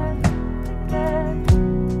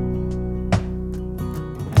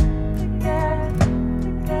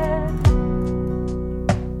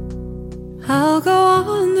 I'll go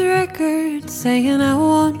on the record saying I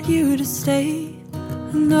want you to stay.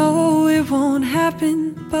 I know it won't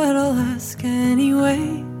happen, but I'll ask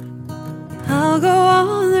anyway. I'll go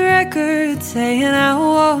on the record saying I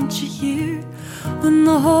want you here. When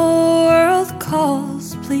the whole world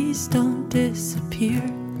calls, please don't disappear.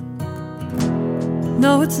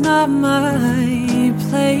 No, it's not my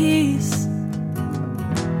place.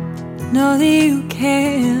 Know that you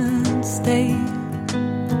can't stay.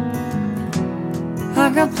 I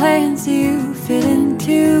got plans you fit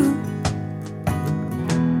into.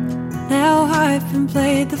 Now I've been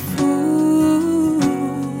played the fool.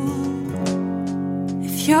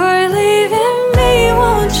 If you're leaving me,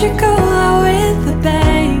 won't you go out with a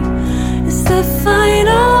bang? It's the final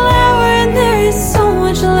hour and there is so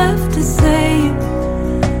much left to say.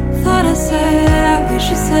 Thought I said, I wish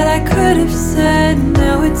I said I could have said.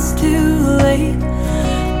 Now it's too late.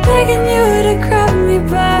 Begging you to grab me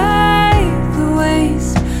by the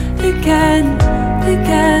waist. Again,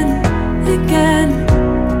 again, again.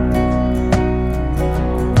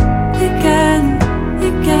 Again,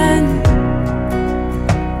 again.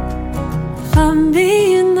 If I'm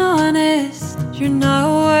being honest, you're not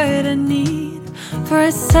what I need. For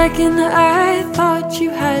a second I thought you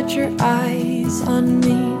had your eyes on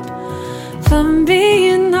me. If I'm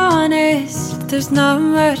being honest, there's not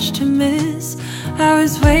much to miss. I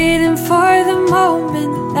was waiting for the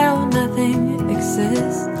moment, now nothing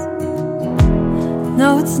exists.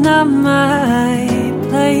 No, it's not my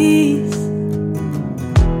place.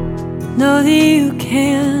 Know that you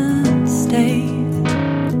can't stay.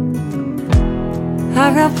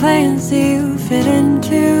 I got plans you fit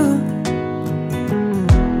into.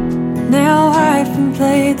 Now I've been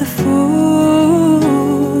played the fool.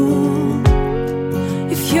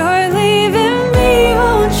 If you're leaving me,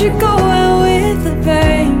 won't you go out with a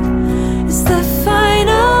bang? It's the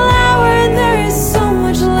final hour and there is so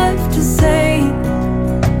much left to say.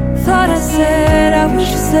 Thought I said, I wish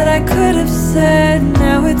I said I could have said.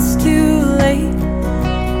 Now it's too late.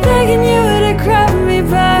 Begging you to grab me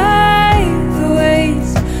by the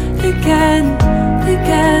waist. Again,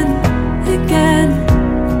 again, again.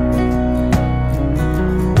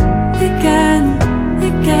 Again,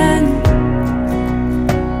 again.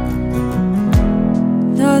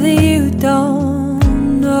 Know that you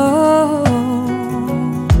don't know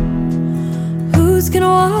who's gonna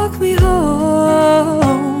walk me home.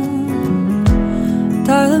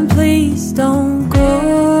 Darling, please don't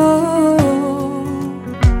go.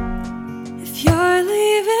 If you're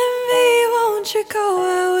leaving me, won't you go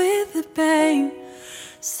out with a bang?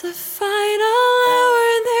 It's the final hour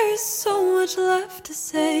and there is so much left to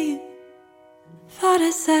say. Thought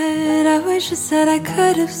I said, I wish I said I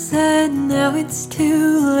could have said. Now it's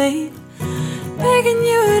too late. Begging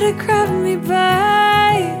you to grab me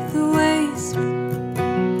by the waist.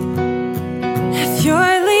 If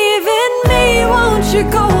you're leaving me, won't you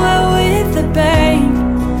go out with a bang?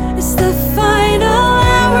 It's the final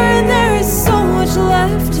hour and there is so much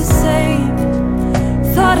left to say.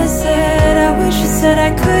 Thought I said, I wish I said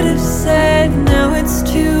I could have said. Now it's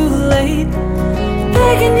too late.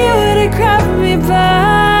 Begging you to grab me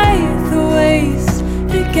by the waist.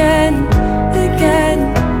 Again, again,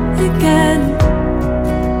 again.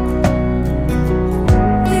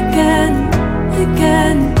 Again,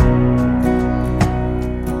 again.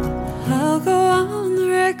 I'll go on the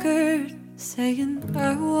record saying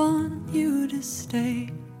I want you to stay.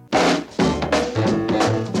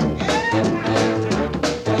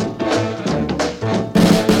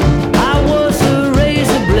 I was a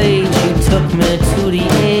razor blade, you took me to the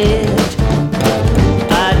edge.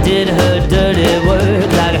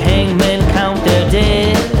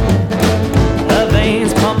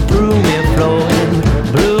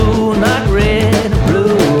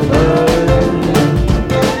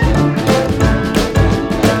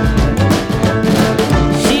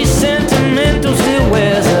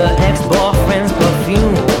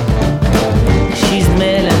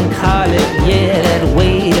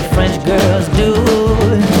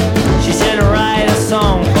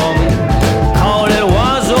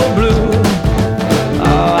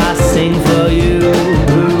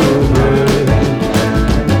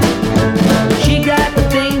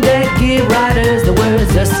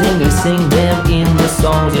 sing them in the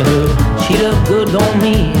songs you heard. She look good on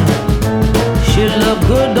me, she look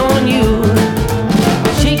good on you.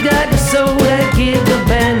 She got the soul that give the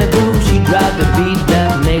band a groove. She drive the beat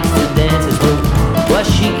that makes the dancers move. What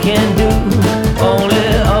she can do, only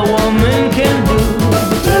a woman can do.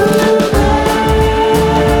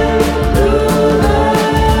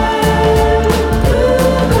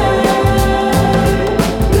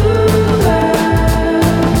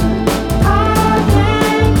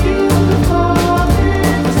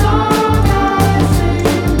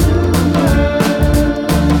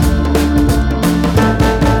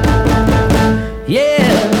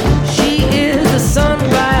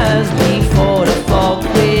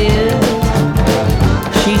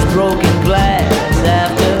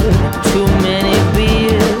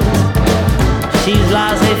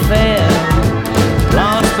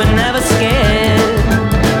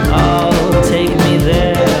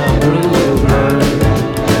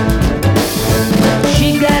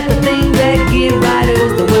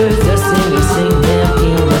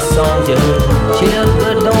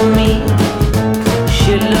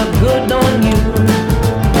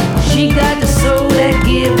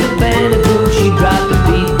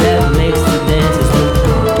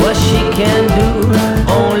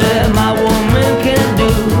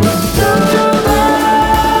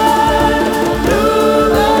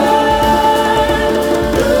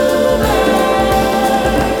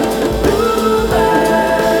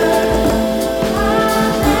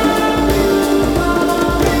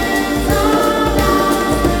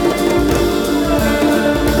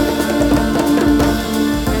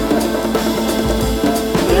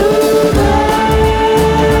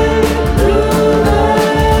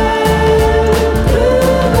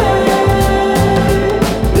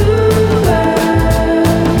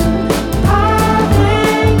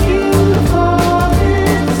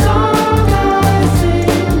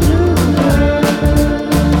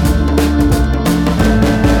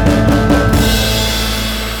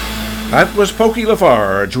 That was Pokey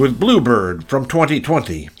Lafarge with Bluebird from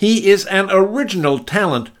 2020. He is an original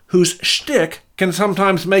talent whose shtick can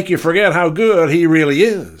sometimes make you forget how good he really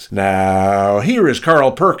is. Now, here is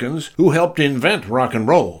Carl Perkins, who helped invent rock and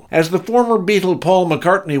roll. As the former Beatle Paul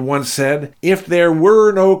McCartney once said, if there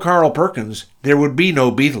were no Carl Perkins, there would be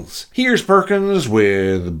no Beatles. Here's Perkins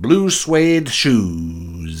with Blue Suede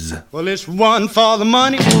Shoes. Well, it's 1 for the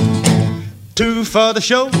money, 2 for the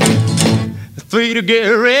show, 3 to get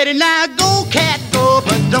ready. Now go, cat, go,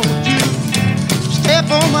 but don't you step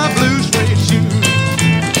on my blue suede shoes.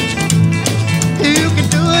 You can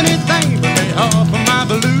do anything but lay off of my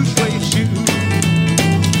blue suede shoes.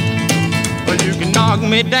 Well, you can knock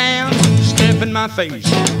me down, step in my face,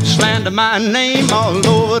 slander my name all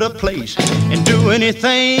over the place, and do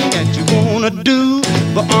anything that you wanna do.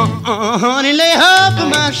 But honey, lay off of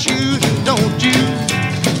my shoes and don't you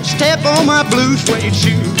step on my blue suede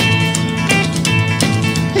shoes.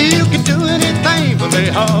 You can do anything but lay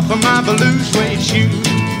off of my blue suede shoes.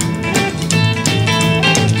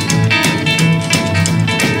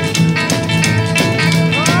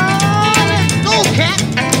 Oh, let's go, cat.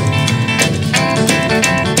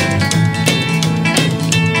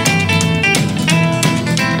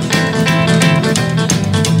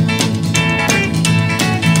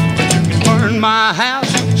 You can burn my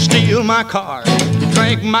house, steal my car,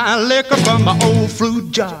 drink my liquor from my old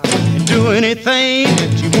fruit jar, do anything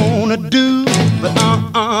that you wanna do. But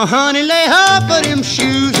honey, lay off of them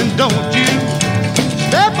shoes and don't you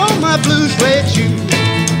step on my blue suede shoes.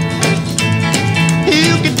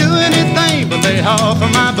 You can do anything but lay off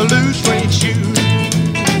of my blue suede shoes.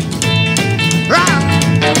 Right.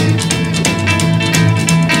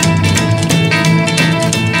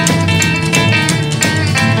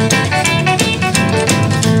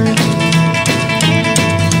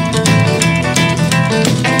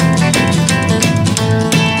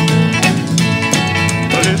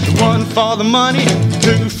 For the money,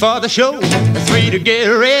 2 for the show, 3 to get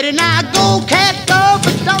ready. Now go, cat, go,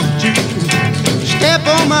 but don't you step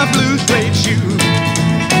on my blue suede shoes.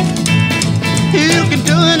 You can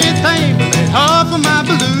do anything but lay off of my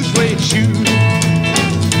blue suede shoes.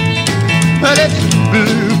 But it's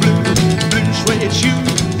blue, blue, blue suede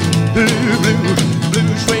shoes, blue, blue,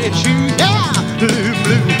 blue suede shoes, yeah, blue,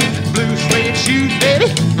 blue, blue suede shoes,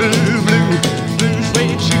 baby, blue, blue, blue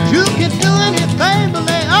suede shoes. You can do anything but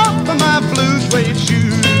lay off of my blue suede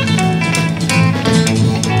shoes.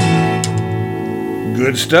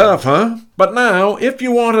 Good stuff, huh? But now, if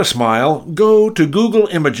you want a smile, go to Google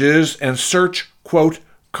Images and search, quote,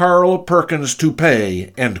 Carl Perkins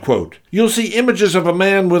toupee, end quote. You'll see images of a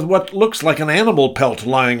man with what looks like an animal pelt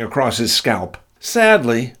lying across his scalp.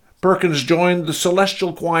 Sadly, Perkins joined the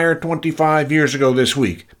Celestial Choir 25 years ago this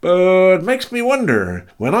week. But it makes me wonder,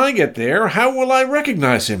 when I get there, how will I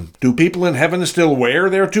recognize him? Do people in heaven still wear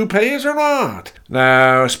their toupees or not?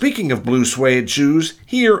 Now, speaking of blue suede shoes,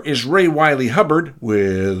 here is Ray Wiley Hubbard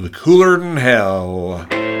with Cooler Than Hell.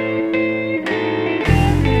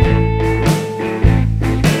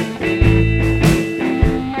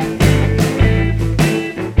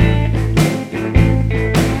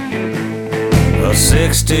 A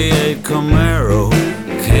 68 Camaro,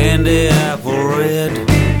 candy apple red,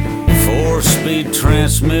 4-speed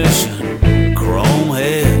transmission, chrome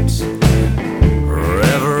heads.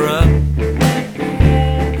 Rev her up,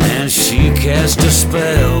 and she cast a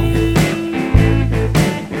spell.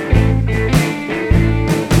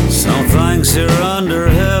 Some things here under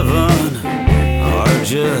heaven are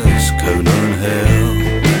just cooler than hell.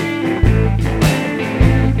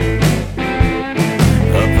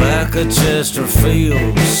 Pack of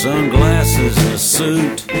Chesterfield, sunglasses, a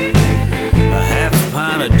suit, a half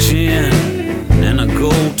pint of gin, and a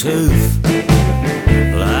gold tooth,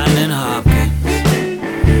 lightning Hopkins,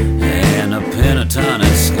 and a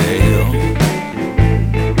pentatonic scale.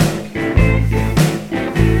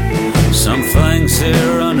 Some things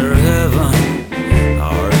here under heaven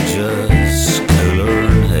are just cooler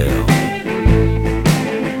than hell.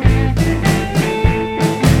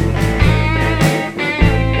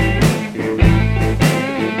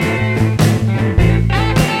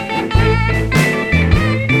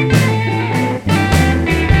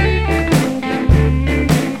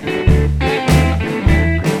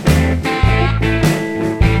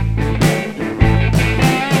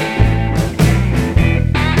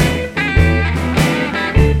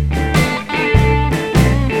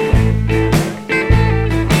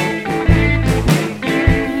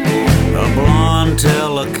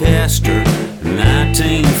 Telecaster,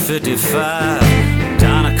 1955,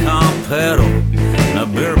 Dynacomp pedal, and a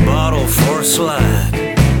beer bottle for a slide.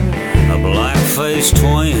 A black-faced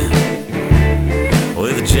twin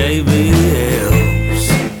with JBLs.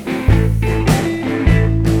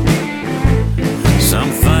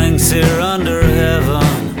 Some things here under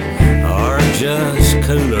heaven are just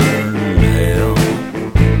cooler than hell.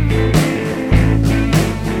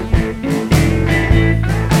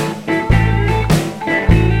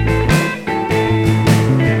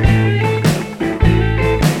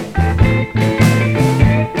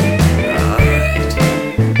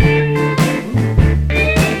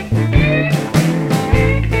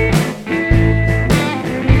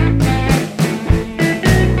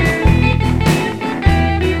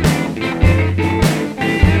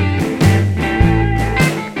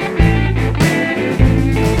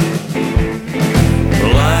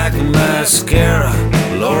 Mascara,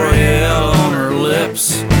 L'Oreal on her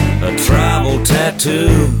lips, a tribal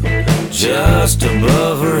tattoo just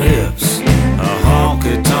above her hips, a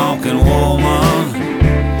honky-tonkin' woman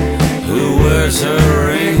who wears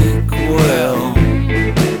her ink well.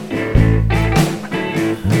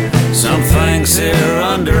 Some things here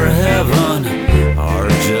under heaven are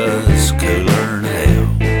just cooler than hell.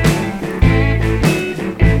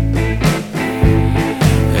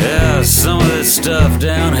 Yeah, some of this stuff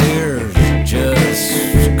down here is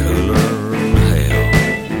just cooler than hell.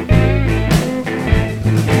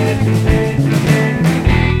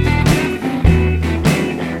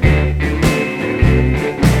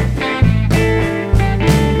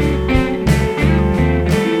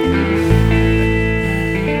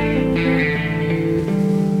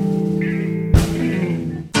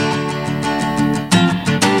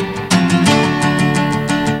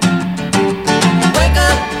 Wake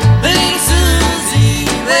up, little Susie,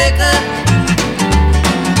 wake up.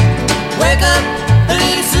 Wake up,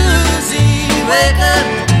 little Susie, wake up.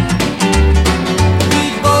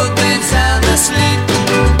 We've both been sound asleep.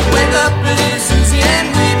 Wake up, little Susie, and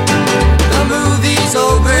weep. The movie's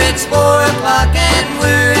over, it's 4 o'clock, and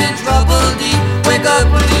we're in trouble deep. Wake up,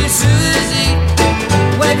 little Susie,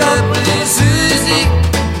 wake up, little Susie.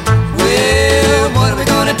 Well, what are we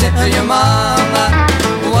gonna tell your mama?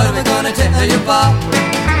 What are we gonna tell your pop?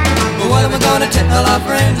 What am I gonna tell our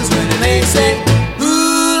friends when they say,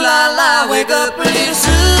 ooh la la, wake up little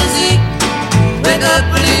Susie, wake up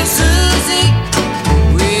little Susie.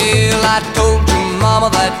 Well, I told your mama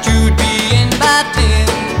that you'd be in by 10.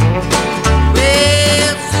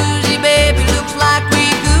 Well, Susie, baby, looks like we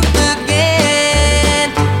goofed again.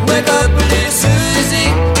 Wake up little Susie,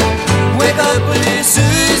 wake up little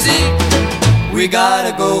Susie. We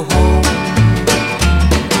gotta go home.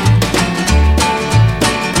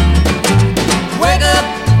 Wake up,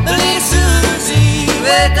 little Susie,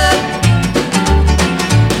 wake up.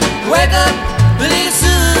 Wake up, little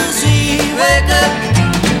Susie, wake up.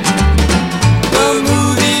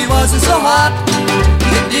 so hot,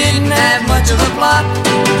 it didn't have much of a plot.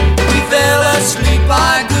 We fell asleep,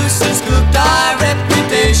 our gooses cooked, our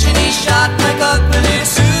reputation he shot. Wake up, little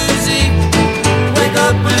Susie, wake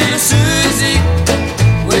up, little Susie.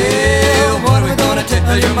 Well, what are we gonna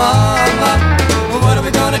tell your mama? What are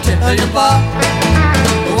we gonna tell your pop?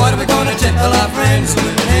 What are we gonna tell our friends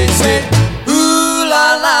when they say, ooh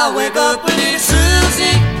la la, wake up, little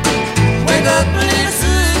Susie, wake up, little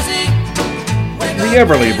Susie. The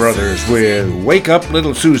Everly Brothers with Wake Up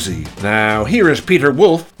Little Susie. Now here is Peter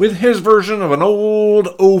Wolf with his version of an old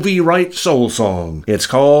O.V. Wright soul song. It's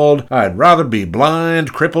called I'd Rather Be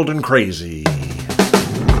Blind, Crippled, and Crazy.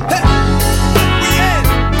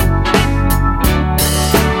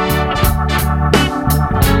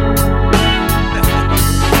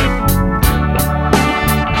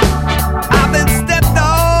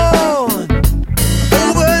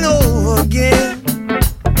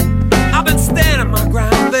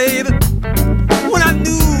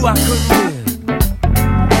 I could win,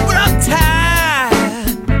 but I'm tired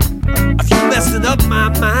of you messing up my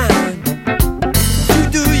mind. You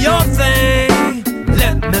do your thing,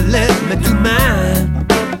 let me do mine.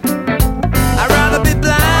 I'd rather be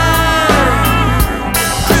blind,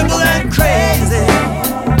 crippled and crazy,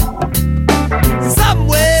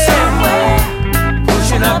 somewhere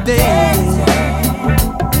pushing up days,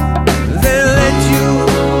 then let you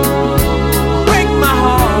break my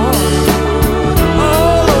heart.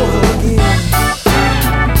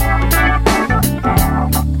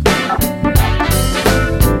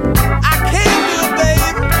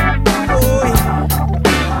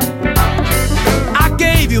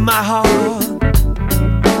 My heart,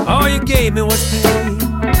 all you gave me was pain.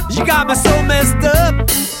 You got me so messed up,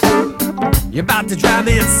 you're about to drive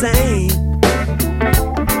me insane.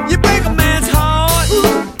 You break a man's heart,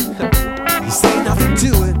 you say nothing to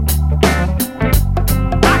it.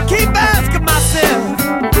 I keep asking myself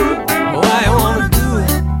why I wanna do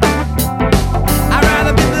it. I'd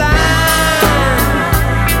rather be blind,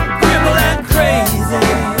 crippled and crazy,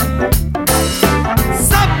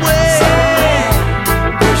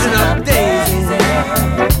 up days,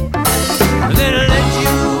 then let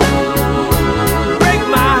you break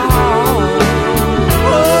my heart.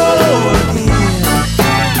 Oh, again.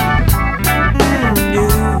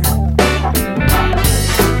 Yeah.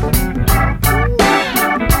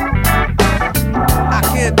 I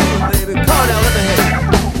can't do it, baby. Call down, let me hit it.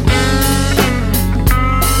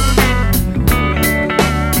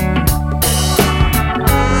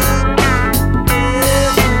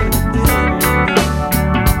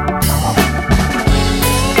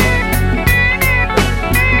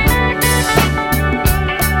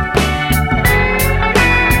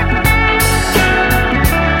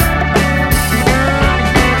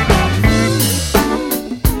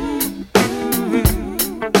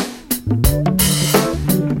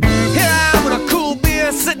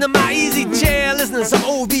 Some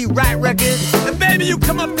O.V. Wright record, and baby, you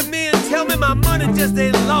come up to me and tell me my money just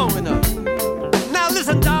ain't long enough. Now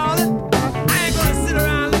listen, darling, I ain't gonna sit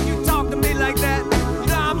around and let you talk to me like that. You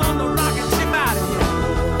know I'm on the rocket ship out of here.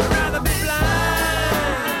 I'd rather be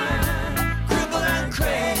blind, crippled and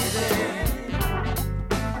crazy,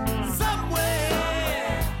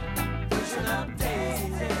 somewhere pushing up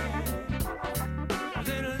daisies,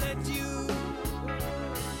 then let you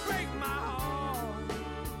break my heart.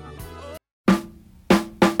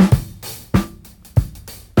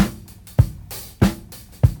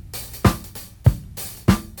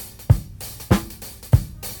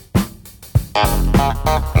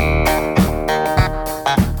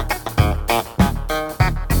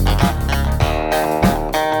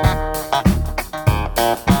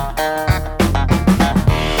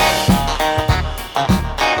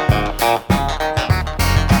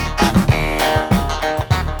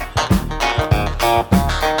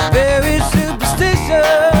 Very superstitious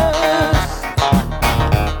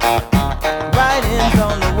writings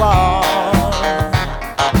on the wall.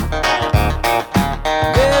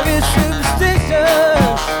 Very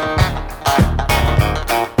superstitious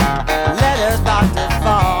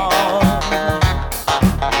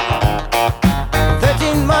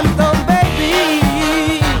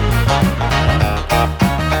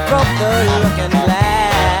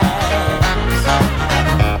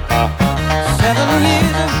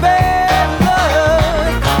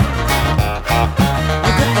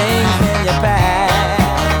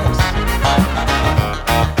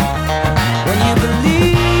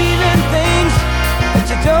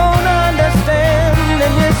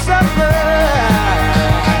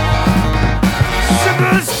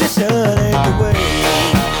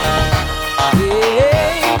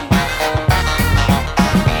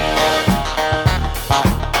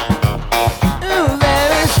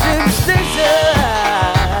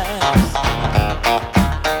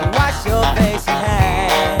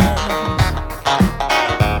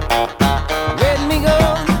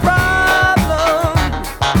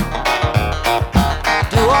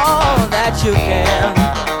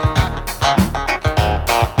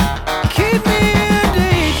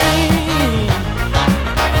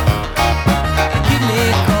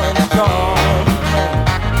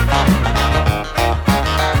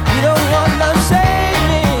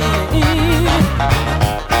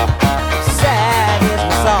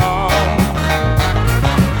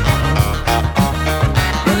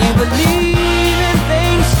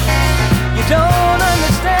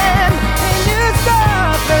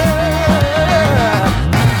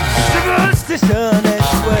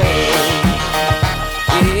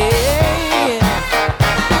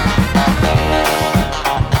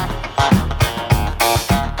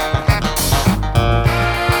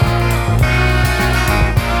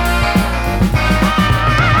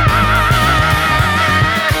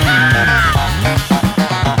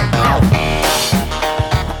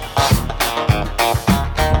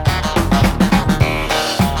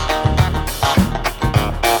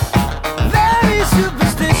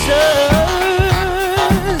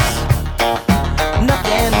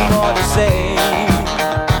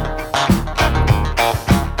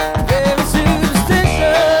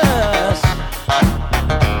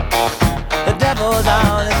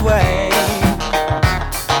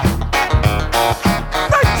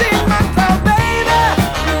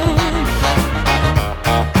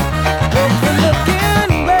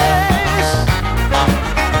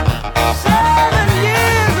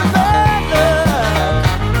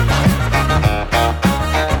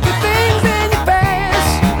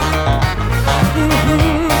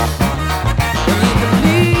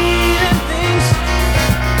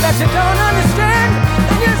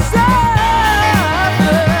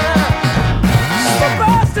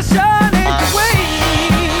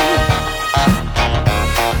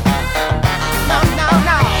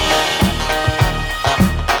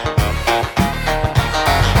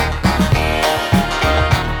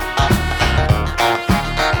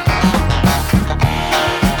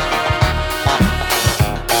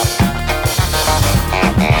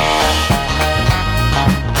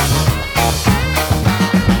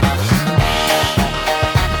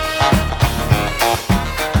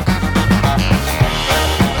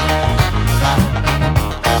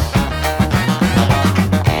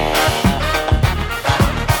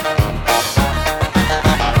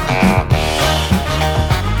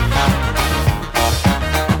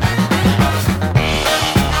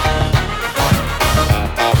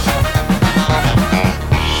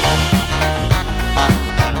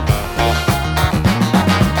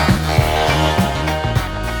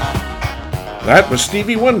That was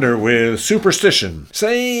Stevie Wonder with Superstition.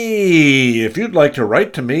 Say, if you'd like to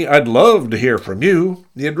write to me, I'd love to hear from you.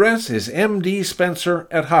 The address is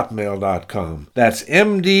mdspencer@hotmail.com. That's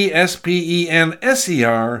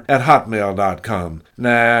mdspencer@hotmail.com.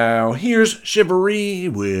 Now, here's Shivaree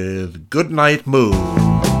with Goodnight Moon.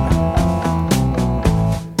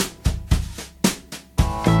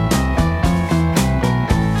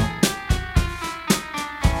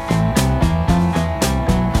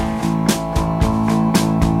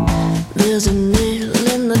 There's a nail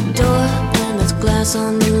in the door and there's glass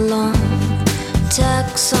on the lawn,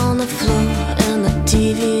 tacks on the floor and the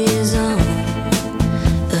TV is on.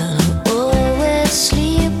 And I always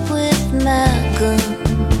sleep with my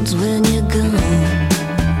guns when you're gone.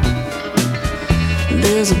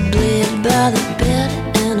 There's a blade by the bed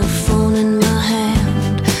and a phone in my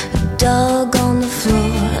hand, a dog on the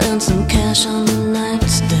floor and some cash on the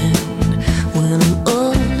nightstand. When I'm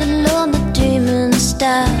all alone, the dreaming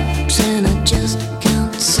stops and I just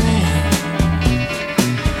can't sound.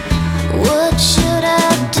 What should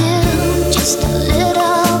I do? Just a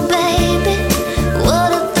little baby.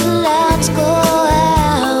 What if the lights go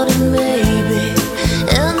out and maybe,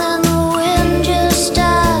 and then the wind just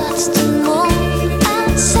starts to moan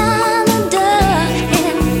outside the door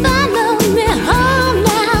and follow me home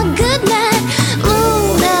now. Good night,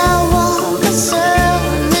 moon. I want the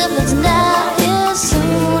sun. If it's not here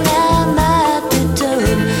soon, I might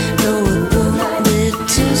return. No, it won't be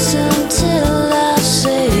too soon till I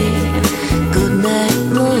say good night,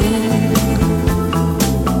 moon.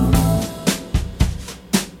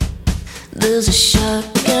 There's a shark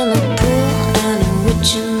in the pool and a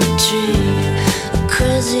witch in the tree, a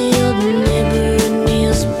crazy old neighbor and he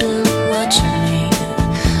has been watching me.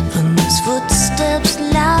 And there's footsteps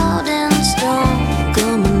loud and strong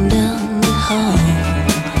coming down the hall.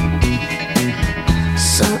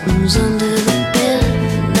 Something's under the bed,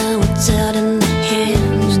 now it's out in the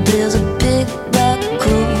hedge. There's a big black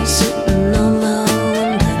hole sitting on my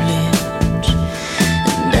window ledge,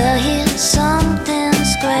 and I hear something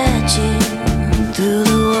scratching through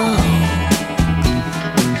the wall.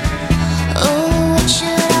 Oh, what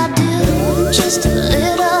should I do? Just a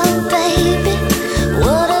little baby.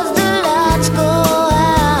 What if the lights go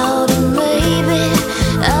out and maybe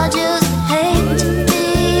I just hate to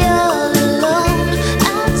be all alone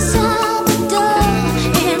outside the door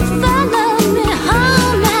and follow me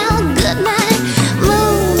home now. Good night,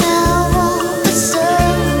 moon. I want the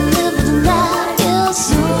sun. If it's not here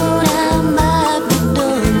soon, I might be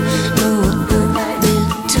done. No, it won't be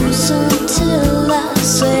too soon till I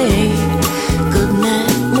say good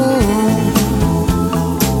night, moon.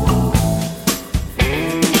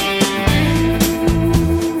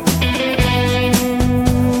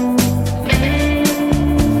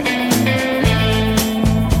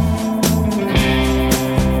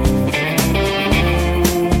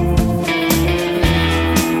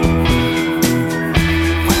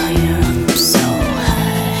 While you're up so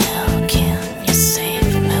high, how can you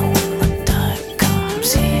save me when the dark comes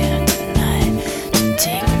here tonight to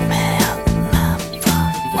take me out my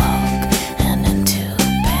front walk and into a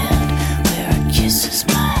bed where it kisses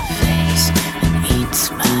my face and eats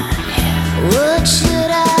my head? What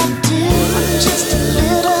should I do? Just a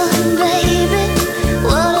little baby.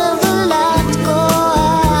 What if the lights go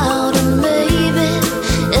out and maybe,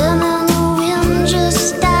 and then the wind just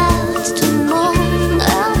starts to moan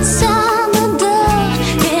outside the door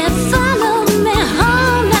and follow me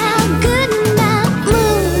home now. Good night,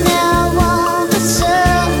 moon. I want the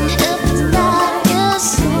sun. If it's not here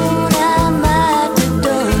soon, I might be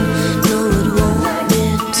done. No, it won't be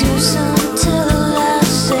too soon till I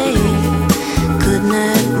say good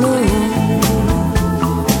night, moon.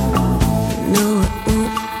 No, it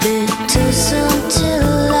won't be too soon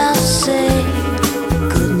till I say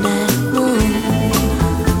good night, moon.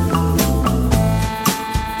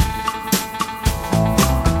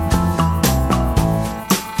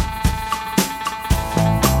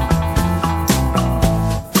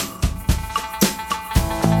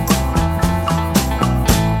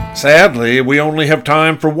 Sadly, we only have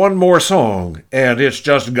time for one more song, and it's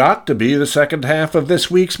just got to be the second half of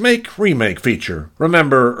this week's Remake feature.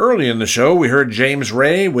 Remember, early in the show we heard James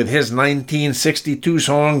Ray with his 1962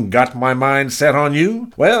 song Got My Mind Set on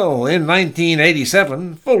You? Well, in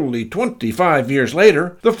 1987, fully 25 years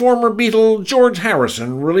later, the former Beatle George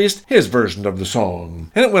Harrison released his version of the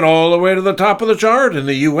song, and it went all the way to the top of the chart in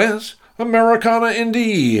the U.S. Americana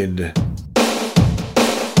indeed.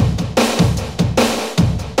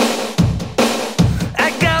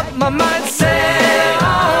 My mind set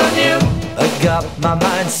on you. I got my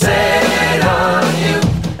mind set on you.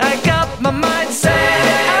 I got my mind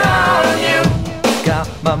set on you.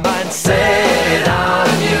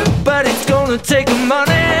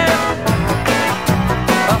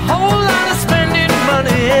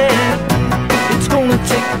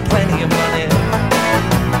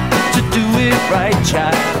 right,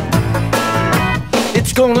 child.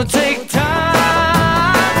 It's gonna take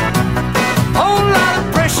time, whole lot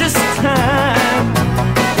of precious time.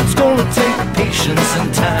 It's gonna take patience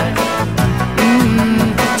and time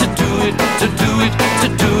to do it, to do it, to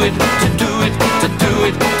do it, to do it, to do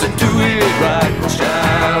it, to do it right,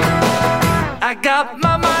 child. I got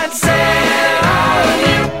my mind set on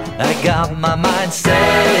you. I got my mind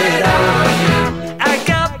set on you. I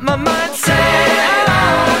got my mind set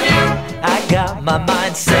on you. I got my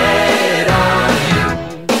mind set on you.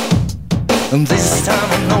 And this time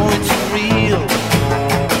I know it's real,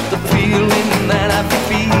 the feeling that I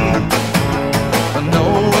feel. I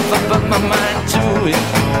know if I put my mind to it,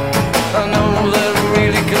 I know that I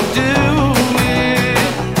really can do it.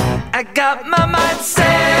 I got my mind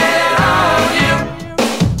set on you.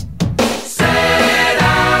 Set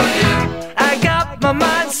on you. I got my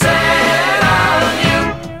mind set on you.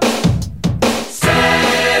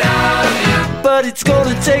 Set on you. But it's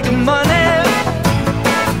gonna take money,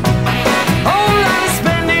 whole lot of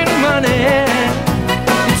spending money.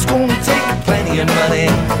 It's gonna take plenty of money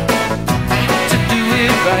to do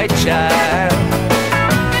it right, child.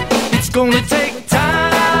 It's gonna take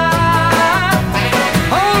time,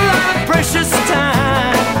 whole lot of precious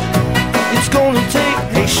time. It's gonna take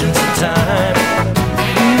patience and time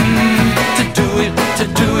to do it, to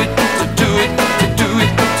do it, to do it, to do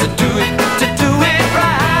it, to do it, to do it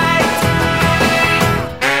right.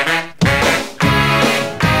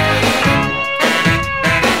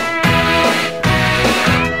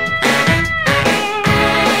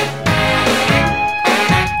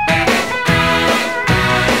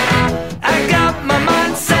 I got my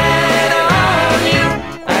mind set on you.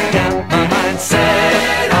 I got my mind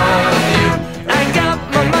set on you. I got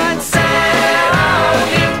my mind set on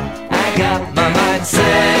you. I got my mind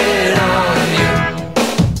set on you.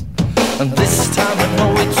 And this time I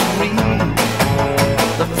know it's real,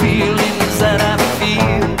 the feelings that I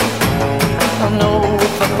feel. I know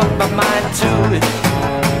if I put my mind to it,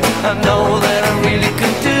 I know that I really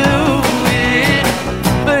can do it.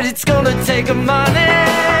 But it's gonna take a money,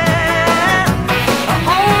 a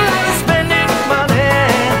whole lot of spending money.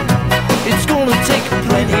 It's gonna take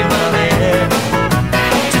plenty of money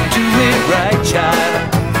to do it right, child.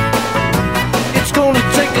 It's gonna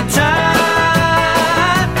take a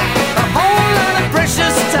time, a whole lot of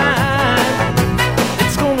precious time.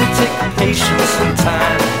 It's gonna take patience and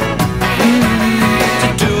time to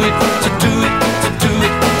do it, to do it, to do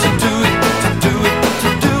it, to do it, to do it, to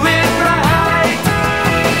do it right.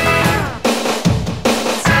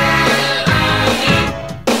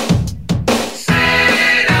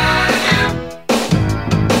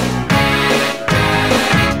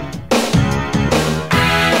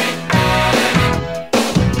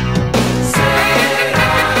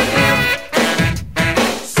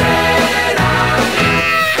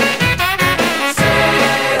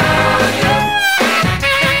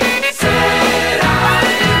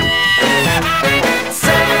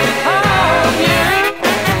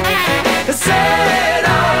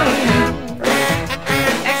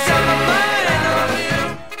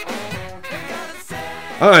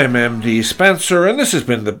 I'm MD Spencer, and this has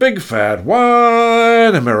been the Big Fat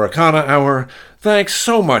Wide Americana Hour. Thanks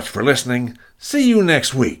so much for listening. See you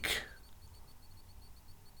next week.